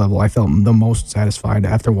 intellectual level, I felt the most satisfied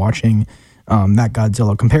after watching that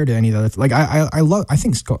Godzilla compared to any of the other. Like I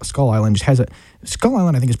think Skull Island just has Skull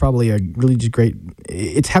Island I think is probably a really just great.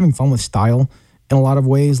 It's having fun with style in a lot of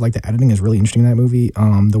ways. Like the editing is really interesting in that movie.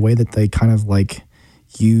 The way that they kind of like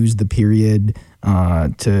use the period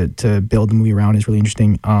to build the movie around is really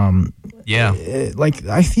interesting. Like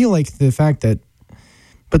I feel like the fact that,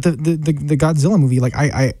 but the Godzilla movie, like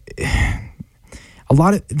a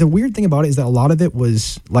lot of the weird thing about it is that a lot of it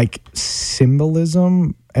was like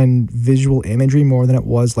symbolism and visual imagery more than it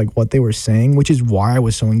was like what they were saying, which is why I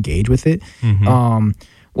was so engaged with it.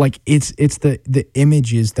 Like it's the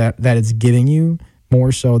images that it's giving you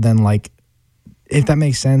more so than like, if that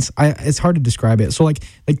makes sense. It's hard to describe it. So like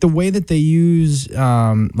the way that they use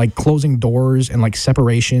like closing doors and like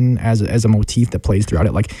separation as a motif that plays throughout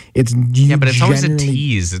it, like it's but it's always a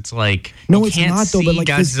tease. It's like no, you can't it's not though. But like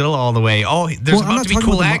Godzilla all the way. Oh, there's about to be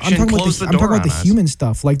cool action. Close the door. I'm talking about the us. human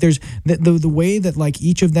stuff. Like there's the way that like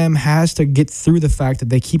each of them has to get through the fact that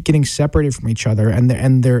they keep getting separated from each other, and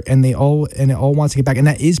it all wants to get back, and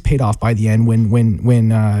that is paid off by the end when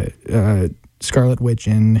Scarlet Witch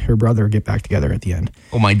and her brother get back together at the end.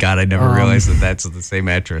 Oh my God, I never realized that that's the same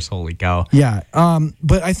actress. Holy cow. Yeah.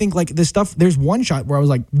 But I think like the stuff, there's one shot where I was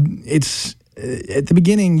like, it's at the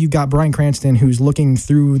beginning you got Bryan Cranston who's looking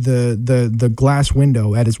through the glass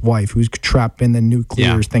window at his wife who's trapped in the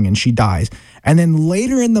nuclear thing and she dies. And then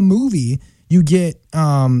later in the movie you get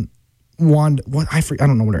Wanda, I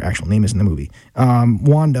don't know what her actual name is in the movie.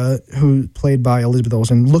 Wanda, who played by Elizabeth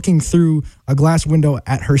Olsen, looking through a glass window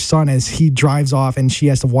at her son as he drives off, and she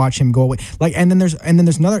has to watch him go away. Like, and then there's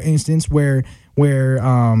another instance where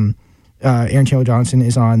Aaron Taylor Johnson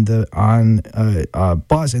is on a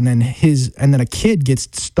bus, and then a kid gets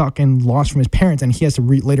stuck and lost from his parents, and he has to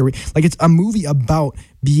later like it's a movie about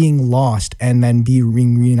being lost and then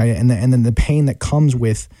being reunited, and then the pain that comes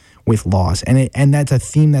with loss, and that's a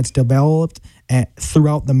theme that's developed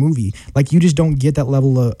throughout the movie. Like you just don't get that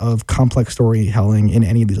level of complex storytelling in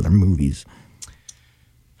any of these other movies.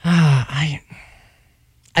 I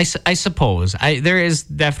suppose there is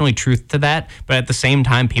definitely truth to that, but at the same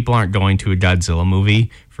time, people aren't going to a Godzilla movie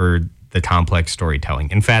for the complex storytelling.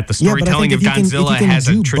 In fact, the storytelling of Godzilla has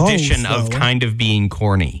a tradition of kind of being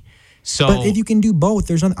corny. So, but if you can do both,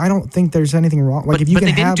 I don't think there's anything wrong. Like, but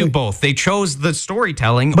they didn't do both. They chose the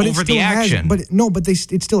storytelling over the action.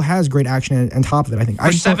 It still has great action on top of it. I think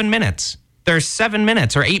for 7 minutes. There's 7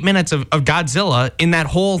 minutes or 8 minutes of Godzilla in that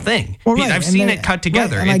whole thing. Well, right. I've seen it cut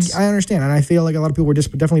together. Right. And I understand, and I feel like a lot of people were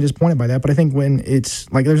definitely disappointed by that. But I think when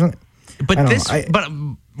it's like there's, we're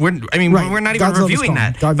not even reviewing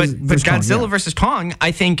that. But Godzilla versus Kong,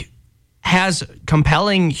 I think, has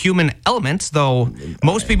compelling human elements, though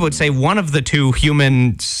most people would say one of the two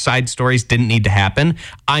human side stories didn't need to happen.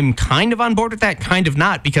 I'm kind of on board with that, kind of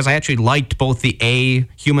not, because I actually liked both the A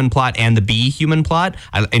human plot and the B human plot.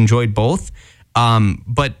 I enjoyed both.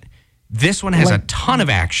 But this one has a ton of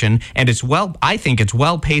action, and I think it's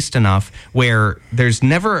well paced enough where there's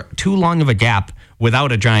never too long of a gap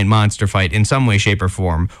without a giant monster fight in some way, shape, or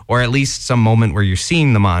form, or at least some moment where you're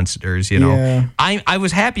seeing the monsters, you know. Yeah. I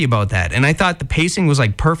was happy about that, and I thought the pacing was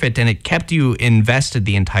like perfect, and it kept you invested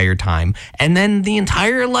the entire time. And then the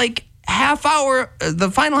entire half hour,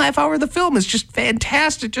 the final half hour of the film is just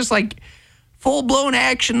fantastic, just like full-blown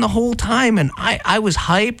action the whole time, and I was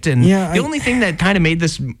hyped. And the only thing that kind of made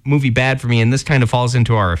this movie bad for me, and this kind of falls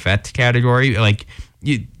into our effect category, like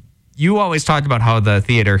you always talk about how the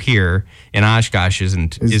theater here in Oshkosh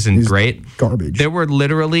isn't great. Garbage. There were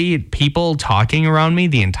literally people talking around me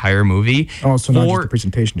the entire movie. Oh, so not just the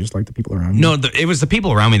presentation, just like the people around you. No, it was the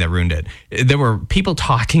people around me that ruined it. There were people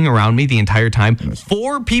talking around me the entire time.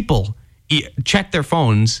 4 people checked their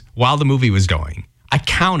phones while the movie was going. I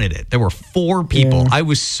counted it. There were 4 people. Yeah. I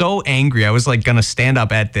was so angry. I was going to stand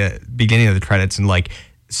up at the beginning of the credits and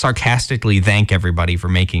sarcastically thank everybody for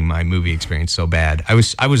making my movie experience so bad. I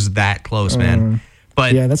was that close, man.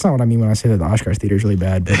 But yeah, that's not what I mean when I say that the Oshkosh Theater is really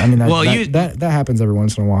bad. But I mean, that happens every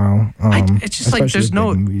once in a while. It's just like there's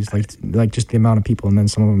no movies, like just the amount of people, and then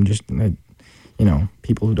some of them just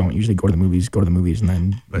people who don't usually go to the movies and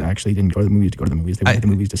then actually didn't go to the movies to go to the movies. They went to the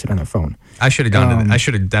movies to sit on their phone. I should have gone I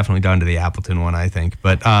should have definitely gone to the Appleton one, I think.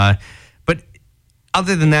 But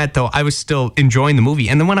other than that, though, I was still enjoying the movie.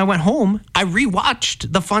 And then when I went home, I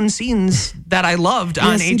rewatched the fun scenes that I loved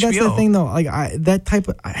on HBO. That's the thing, though. Like that type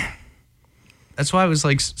of. That's why I was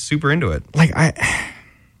like super into it. Like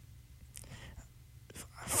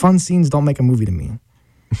fun scenes don't make a movie to me.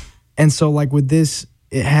 And so like with this,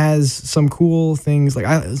 it has some cool things. Like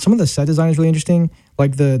some of the set design is really interesting.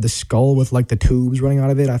 Like the skull with like the tubes running out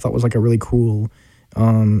of it, I thought was like a really cool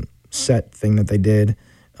set thing that they did.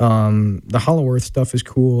 The Hollow Earth stuff is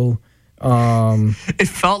cool. It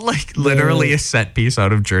felt like literally a set piece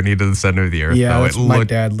out of Journey to the Center of the Earth. Yeah, my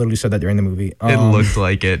dad literally said that during the movie. It looked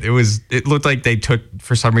like it. It looked like they took,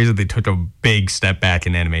 for some reason, they took a big step back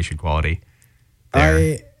in animation quality.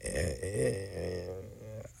 There.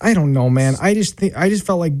 I don't know, man. I just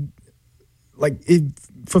felt like it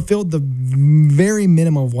fulfilled the very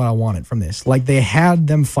minimum of what I wanted from this. Like they had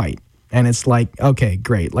them fight. And it's like, okay,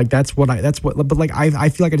 great. Like but like I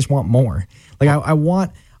feel like I just want more. Like I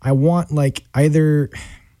want like either,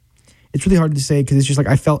 it's really hard to say because it's just like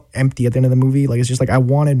I felt empty at the end of the movie. Like it's just like I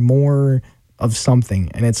wanted more of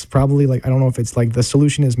something. And it's probably like, I don't know if it's like the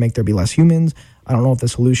solution is make there be less humans. I don't know if the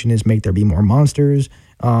solution is make there be more monsters.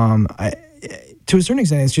 To a certain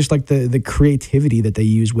extent, it's just like the creativity that they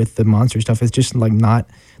use with the monster stuff is just like not.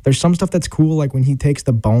 There's some stuff that's cool, like when he takes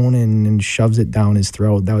the bone and shoves it down his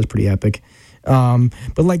throat. That was pretty epic. But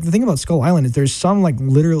like the thing about Skull Island is there's some like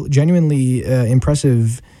literal, genuinely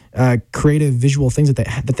impressive, creative visual things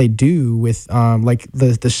that they do with like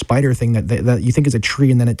the spider thing that you think is a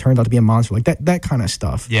tree and then it turns out to be a monster, like that kind of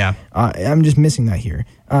stuff. Yeah, I'm just missing that here.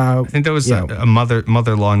 I think that was a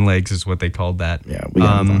mother long legs is what they called that. Yeah,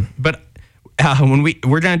 but.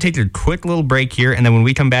 We're going to take a quick little break here, and then when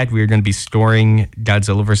we come back, we are going to be scoring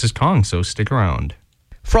Godzilla vs. Kong, so stick around.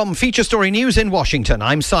 From Feature Story News in Washington,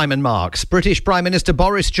 I'm Simon Marks. British Prime Minister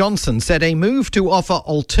Boris Johnson said a move to offer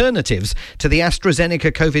alternatives to the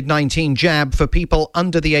AstraZeneca COVID-19 jab for people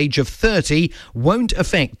under the age of 30 won't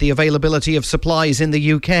affect the availability of supplies in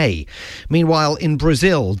the UK. Meanwhile, in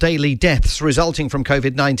Brazil, daily deaths resulting from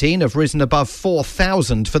COVID-19 have risen above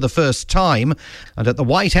 4,000 for the first time. And at the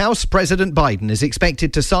White House, President Biden is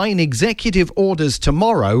expected to sign executive orders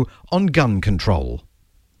tomorrow on gun control.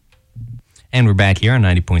 And we're back here on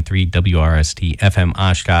 90.3 WRST FM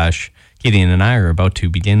Oshkosh. Gideon and I are about to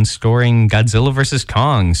begin scoring Godzilla vs.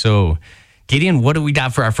 Kong. So, Gideon, what do we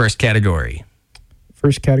got for our first category?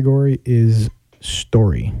 First category is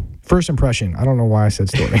story. First impression. I don't know why I said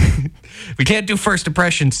story. We can't do first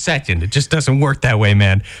impression second. It just doesn't work that way,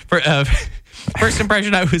 man. First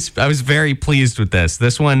impression, I was very pleased with this.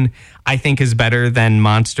 This one, I think, is better than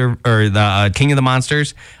Monster or the King of the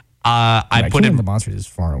Monsters. King of the Monsters is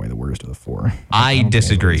far and away the worst of the four. I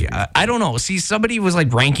disagree. I don't know. See, somebody was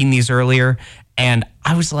like ranking these earlier, and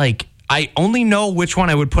I was like, I only know which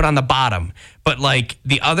one I would put on the bottom. But like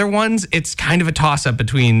the other ones, it's kind of a toss-up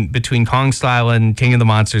between Kong Style and King of the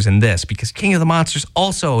Monsters and this, because King of the Monsters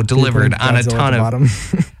also delivered on a ton of.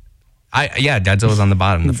 Godzilla's on the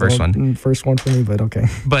bottom, the first one. First one for me, but okay.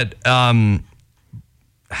 But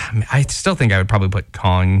I still think I would probably put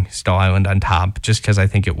Kong Skull Island on top just because I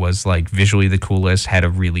think it was like visually the coolest, had a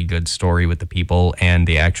really good story with the people, and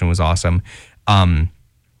the action was awesome.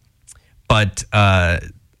 But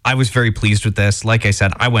I was very pleased with this. Like I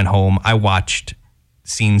said, I went home, I watched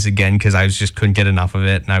scenes again because I just couldn't get enough of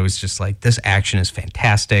it. And I was just like, this action is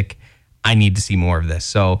fantastic. I need to see more of this.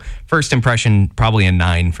 So first impression, probably a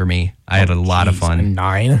 9 for me. I had a lot of fun. A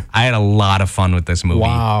 9? I had a lot of fun with this movie.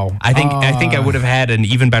 Wow. I think I would have had an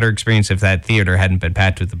even better experience if that theater hadn't been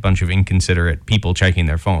packed with a bunch of inconsiderate people checking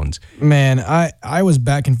their phones. Man, I was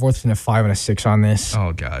back and forth between a 5 and a 6 on this.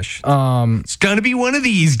 Oh gosh. It's gonna be one of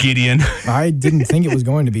these, Gideon. I didn't think it was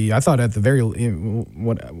going to be. I thought at the very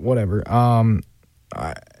whatever.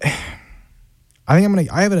 I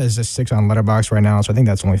think I have it as a 6 on Letterboxd right now, so I think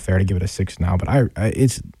that's only fair to give it a 6 now. But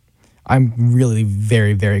I'm really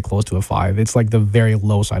very, very close to a 5. It's like the very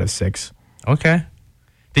low side of 6. Okay.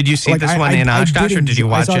 Did you see this one in Oshkosh, or did you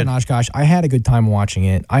watch it? I saw it in Oshkosh. I had a good time watching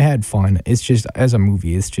it. I had fun. It's just, as a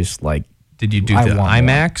movie, it's just like... Did you do the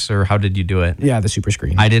IMAX, or how did you do it? Yeah, the super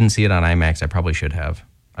screen. I didn't see it on IMAX. I probably should have.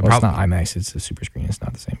 It's not IMAX. It's a super screen. It's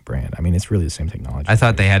not the same brand. I mean, it's really the same technology. I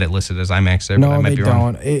thought they had it listed as IMAX there, no, but I might be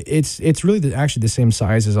wrong. No, they don't. It's really actually the same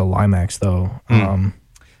size as a IMAX, though.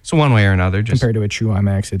 So one way or another, just compared to a true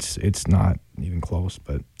IMAX, it's not even close.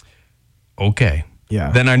 But okay.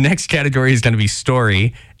 Yeah. Then our next category is going to be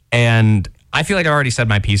story. And I feel like I already said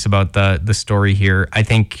my piece about the story here. I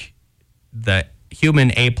think the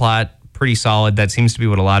human A-plot, pretty solid. That seems to be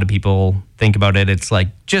what a lot of people think about it. It's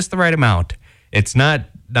like just the right amount. It's not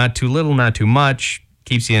too little, not too much.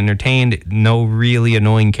 Keeps you entertained. No really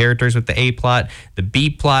annoying characters with the A-plot. The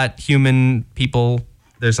B-plot, human people.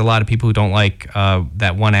 There's a lot of people who don't like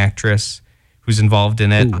that one actress who's involved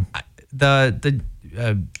in it.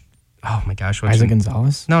 Oh my gosh, Isaac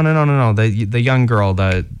Gonzalez? No. The young girl,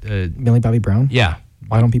 Millie Bobby Brown? Yeah.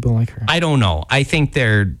 Why don't people like her? I don't know. I think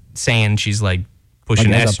they're saying she's like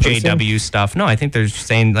pushing Like as a SJW stuff. No, I think they're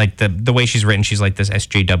saying like the way she's written, she's like this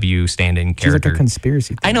SJW stand-in She's like character. a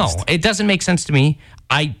conspiracy theorist. I know. It doesn't make sense to me.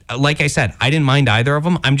 Like I said, I didn't mind either of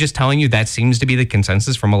them. I'm just telling you that seems to be the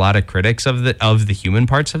consensus from a lot of critics of the human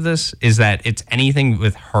parts of this, is that it's anything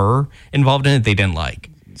with her involved in it they didn't like.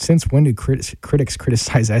 Since when do critics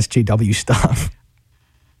criticize SJW stuff?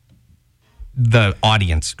 The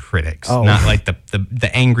audience critics, Oh. not like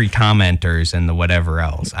the angry commenters and the whatever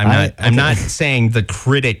else. I'm not saying the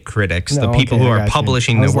critics, No, the people okay, who I are got you.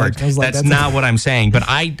 publishing I the was like- work. I was like, that's that's not what I'm saying. But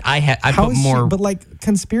I How put is more. but like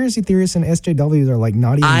conspiracy theorists and SJWs are like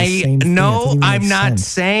not even the same thing. That doesn't even I'm make not sense.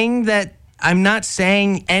 saying that. I'm not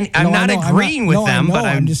saying, and I'm No, I not know, agreeing with them. I know, But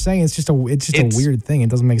I'm just saying it's just a weird thing. It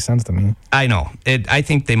doesn't make sense to me. I know. I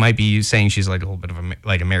think they might be saying she's like a little bit of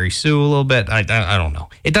a Mary Sue a little bit. I don't know.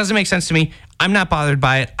 It doesn't make sense to me. I'm not bothered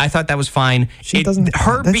by it. I thought that was fine.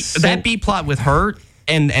 That B plot with her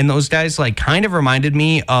and those guys like kind of reminded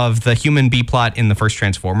me of the human B plot in the first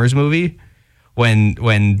Transformers movie when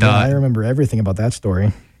I remember everything about that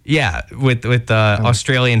story. Yeah, with the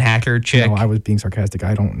Australian hacker chick. No, I was being sarcastic.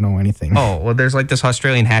 I don't know anything. Oh, well, there's like this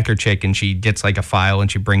Australian hacker chick, and she gets like a file, and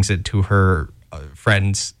she brings it to her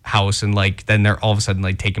friend's house, and like then they're all of a sudden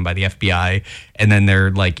like taken by the FBI, and then they're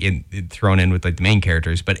like thrown in with like the main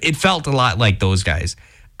characters. But it felt a lot like those guys.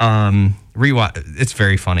 Rewatch. It's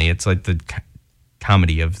very funny. It's like the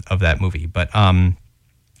comedy of that movie. But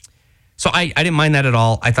so I didn't mind that at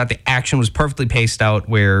all. I thought the action was perfectly paced out,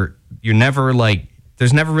 where you're never like.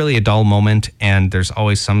 There's never really a dull moment, and there's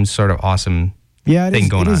always some sort of awesome thing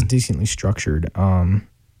going on. It is decently structured. I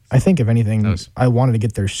think if anything, I wanted to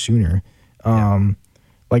get there sooner.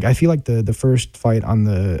 Like I feel like the first fight on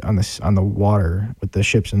the water with the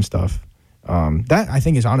ships and stuff. That I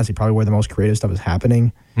think is honestly probably where the most creative stuff is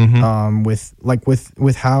happening. Mm-hmm.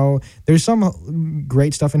 With how there's some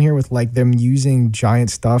great stuff in here with like them using giant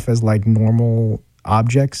stuff as like normal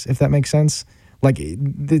objects, if that makes sense. Like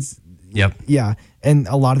this. Yep. Yeah. And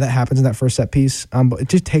a lot of that happens in that first set piece. But it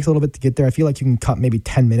just takes a little bit to get there. I feel like you can cut maybe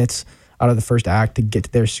 10 minutes out of the first act to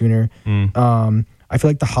get there sooner. I feel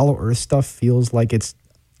like the Hollow Earth stuff feels like it's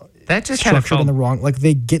that just kind of structured in the wrong. Like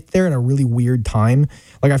they get there in a really weird time.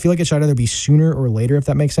 Like I feel like it should either be sooner or later, if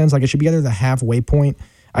that makes sense. Like it should be either the halfway point.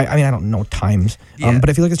 I mean, I don't know times, but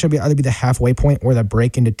I feel like it should either be the halfway point or the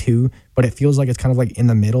break into two. But it feels like it's kind of like in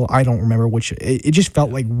the middle. I don't remember which. It just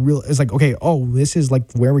felt like real. It's like, okay, this is like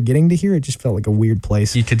where we're getting to here. It just felt like a weird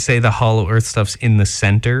place. You could say the Hollow Earth stuff's in the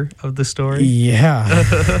center of the story. Yeah.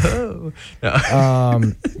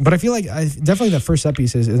 But I feel like definitely the first set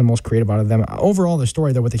piece is the most creative out of them. Overall, the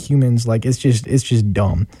story though with the humans, like it's just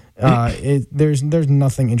dumb. There's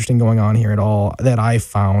nothing interesting going on here at all that I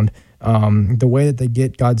found. The way that they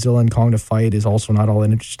get Godzilla and Kong to fight is also not all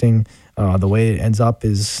that interesting. The way it ends up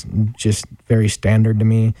is just very standard to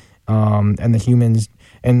me. And the humans,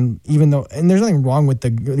 and even though, and there's nothing wrong with the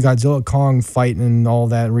Godzilla Kong fight and all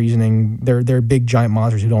that reasoning. They're big giant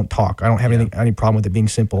monsters who don't talk. I don't have any problem with it being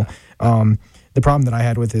simple. The problem that I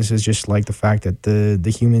had with this is just like the fact that the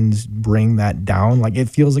humans bring that down. Like it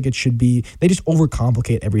feels like it should be, they just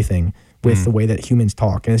overcomplicate everything with the way that humans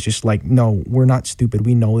talk. And it's just like, no, we're not stupid.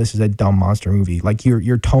 We know this is a dumb monster movie. Like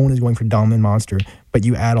your tone is going for dumb and monster, but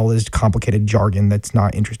you add all this complicated jargon that's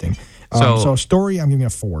not interesting. So story, I'm giving it a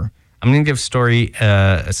 4. I'm going to give story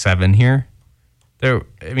a 7 here.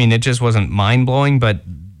 It just wasn't mind-blowing, but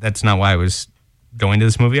that's not why I was going to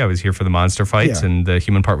this movie. I was here for the monster fights, and the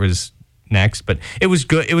human part was next. But it was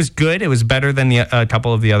good. It was good. It was better than a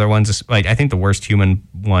couple of the other ones. Like I think the worst human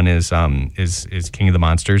one is King of the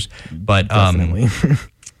Monsters. But Definitely.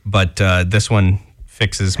 but this one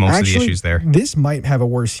fixes most of the issues there. This might have a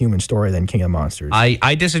worse human story than King of the Monsters.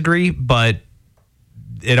 I disagree, but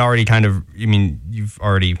it already kind of, you've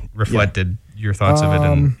already reflected your thoughts of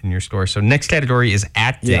it in your score. So next category is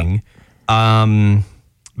acting. Yeah.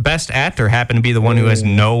 Best actor happened to be the one who has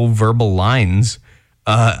no verbal lines.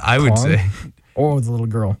 I would say. Or the little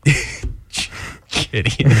girl.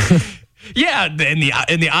 Gideon. Yeah, and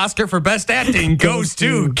the Oscar for Best Acting goes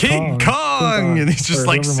to King Kong. And he's just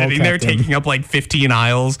like sitting there taking up like 15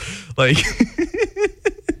 aisles. Like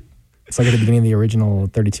it's like at the beginning of the original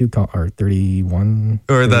 32 or 31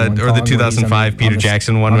 or the 2005 Peter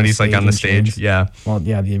Jackson one when he's like on the stage. Yeah. Well,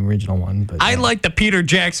 yeah, the original one, but I like the Peter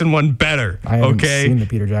Jackson one better. I haven't seen the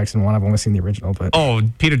Peter Jackson one. I've only seen the original, but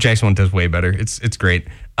Peter Jackson one does way better. It's great.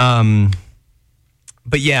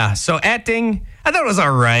 But yeah, so acting, I thought it was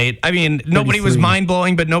all right. I mean, nobody was mind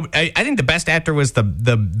blowing, but I think the best actor was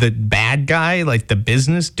the bad guy, like the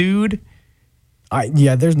business dude.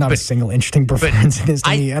 There's not a single interesting performance in this to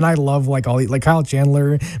me, and I love like all like Kyle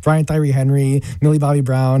Chandler, Brian Tyree Henry, Millie Bobby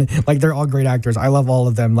Brown. Like they're all great actors. I love all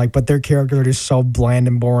of them. Like, but their characters are just so bland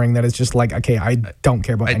and boring that it's just like, okay, I don't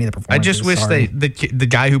care about any of the performances. I just wish the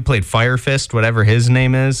guy who played Fire Fist, whatever his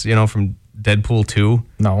name is, from Deadpool 2.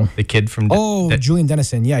 No, the kid from Julian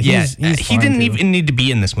Dennison. Yeah, he didn't even need to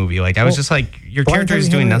be in this movie. Like I was just like, your character is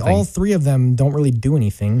doing nothing. All three of them don't really do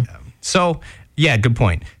anything. So. Yeah, good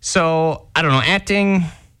point. So, I don't know, acting,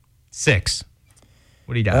 6.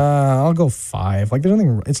 What do you got? I'll go 5. Like, there's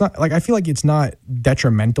nothing, it's not, like, I feel like it's not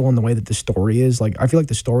detrimental in the way that the story is. Like, I feel like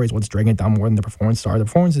the story is what's dragging it down more than the performances are. The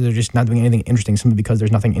performances are just not doing anything interesting simply because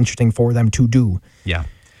there's nothing interesting for them to do. Yeah.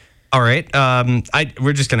 All right.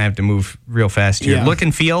 We're just going to have to move real fast here. Yeah. Look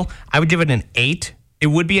and feel, I would give it an 8. It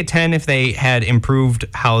would be a 10 if they had improved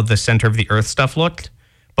how the center of the earth stuff looked.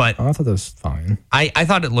 But I thought that was fine. I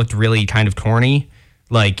thought it looked really kind of corny.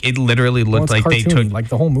 Like it literally looked like cartoony. They took like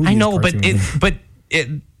the whole movie. I know,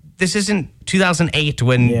 this isn't 2008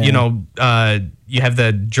 when you have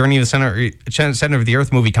the Journey of the Center of the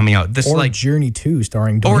Earth movie coming out. This or like Journey 2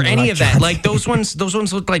 starring or any of that. Like those ones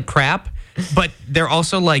look like crap. But they're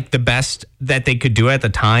also like the best that they could do at the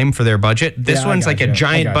time for their budget. This one's like a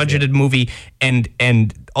giant budgeted movie, and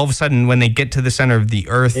all of a sudden when they get to the center of the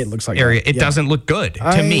earth area, it doesn't look good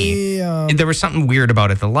to me. There was something weird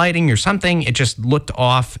about it, the lighting or something. It just looked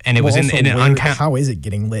off, and it was in an how is it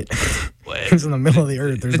getting lit? It's in the middle of the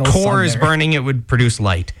earth. There's the no core is burning. It would produce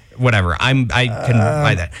light. Whatever. I can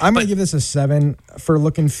buy that. I'm gonna give this a 7 for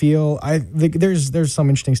look and feel. There's some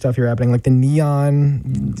interesting stuff here happening. Like the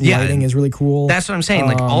neon lighting is really cool. That's what I'm saying.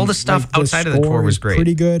 Like all the stuff outside of the tour was great.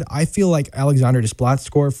 Pretty good. I feel like Alexander Desplat's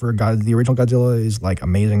score for the original Godzilla is like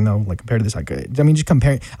amazing though. Like compared to this,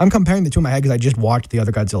 I'm comparing the two in my head because I just watched the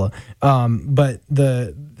other Godzilla. But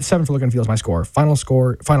the 7 for look and feel is my score.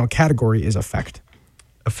 Final category is effect.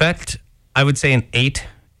 Effect, I would say an 8.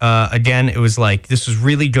 Again, it was like, this was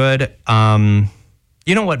really good.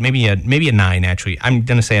 You know what? Maybe a 9, actually. I'm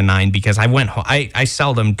going to say a 9 because I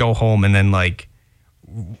seldom go home and then like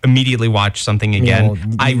immediately watch something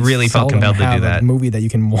again. I really felt compelled to do that. A movie that you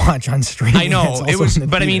can watch on streaming. I know it was,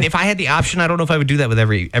 but I mean, if I had the option, I don't know if I would do that with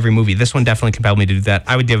every movie. This one definitely compelled me to do that.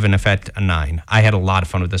 I would give an effect a 9. I had a lot of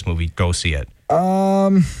fun with this movie. Go see it.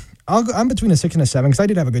 I'm between a 6 and a 7 because I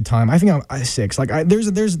did have a good time. I think I'm a 6. Like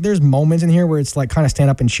there's moments in here where it's like kind of stand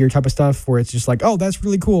up and cheer type of stuff where it's just like, oh, that's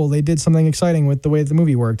really cool. They did something exciting with the way the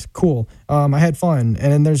movie worked. Cool. I had fun.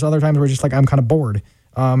 And then there's other times where it's just like I'm kind of bored.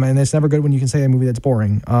 And it's never good when you can say a movie that's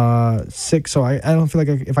boring. 6. So I don't feel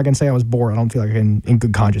like if I can say I was bored, I don't feel like I can in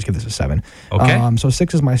good conscience give this a 7. Okay. So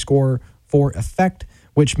 6 is my score for effect,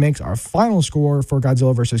 which makes our final score for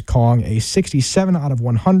Godzilla vs. Kong a 67 out of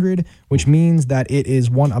 100, which means that it is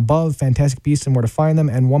one above Fantastic Beasts and Where to Find Them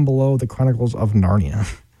and one below The Chronicles of Narnia,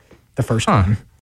 the first one.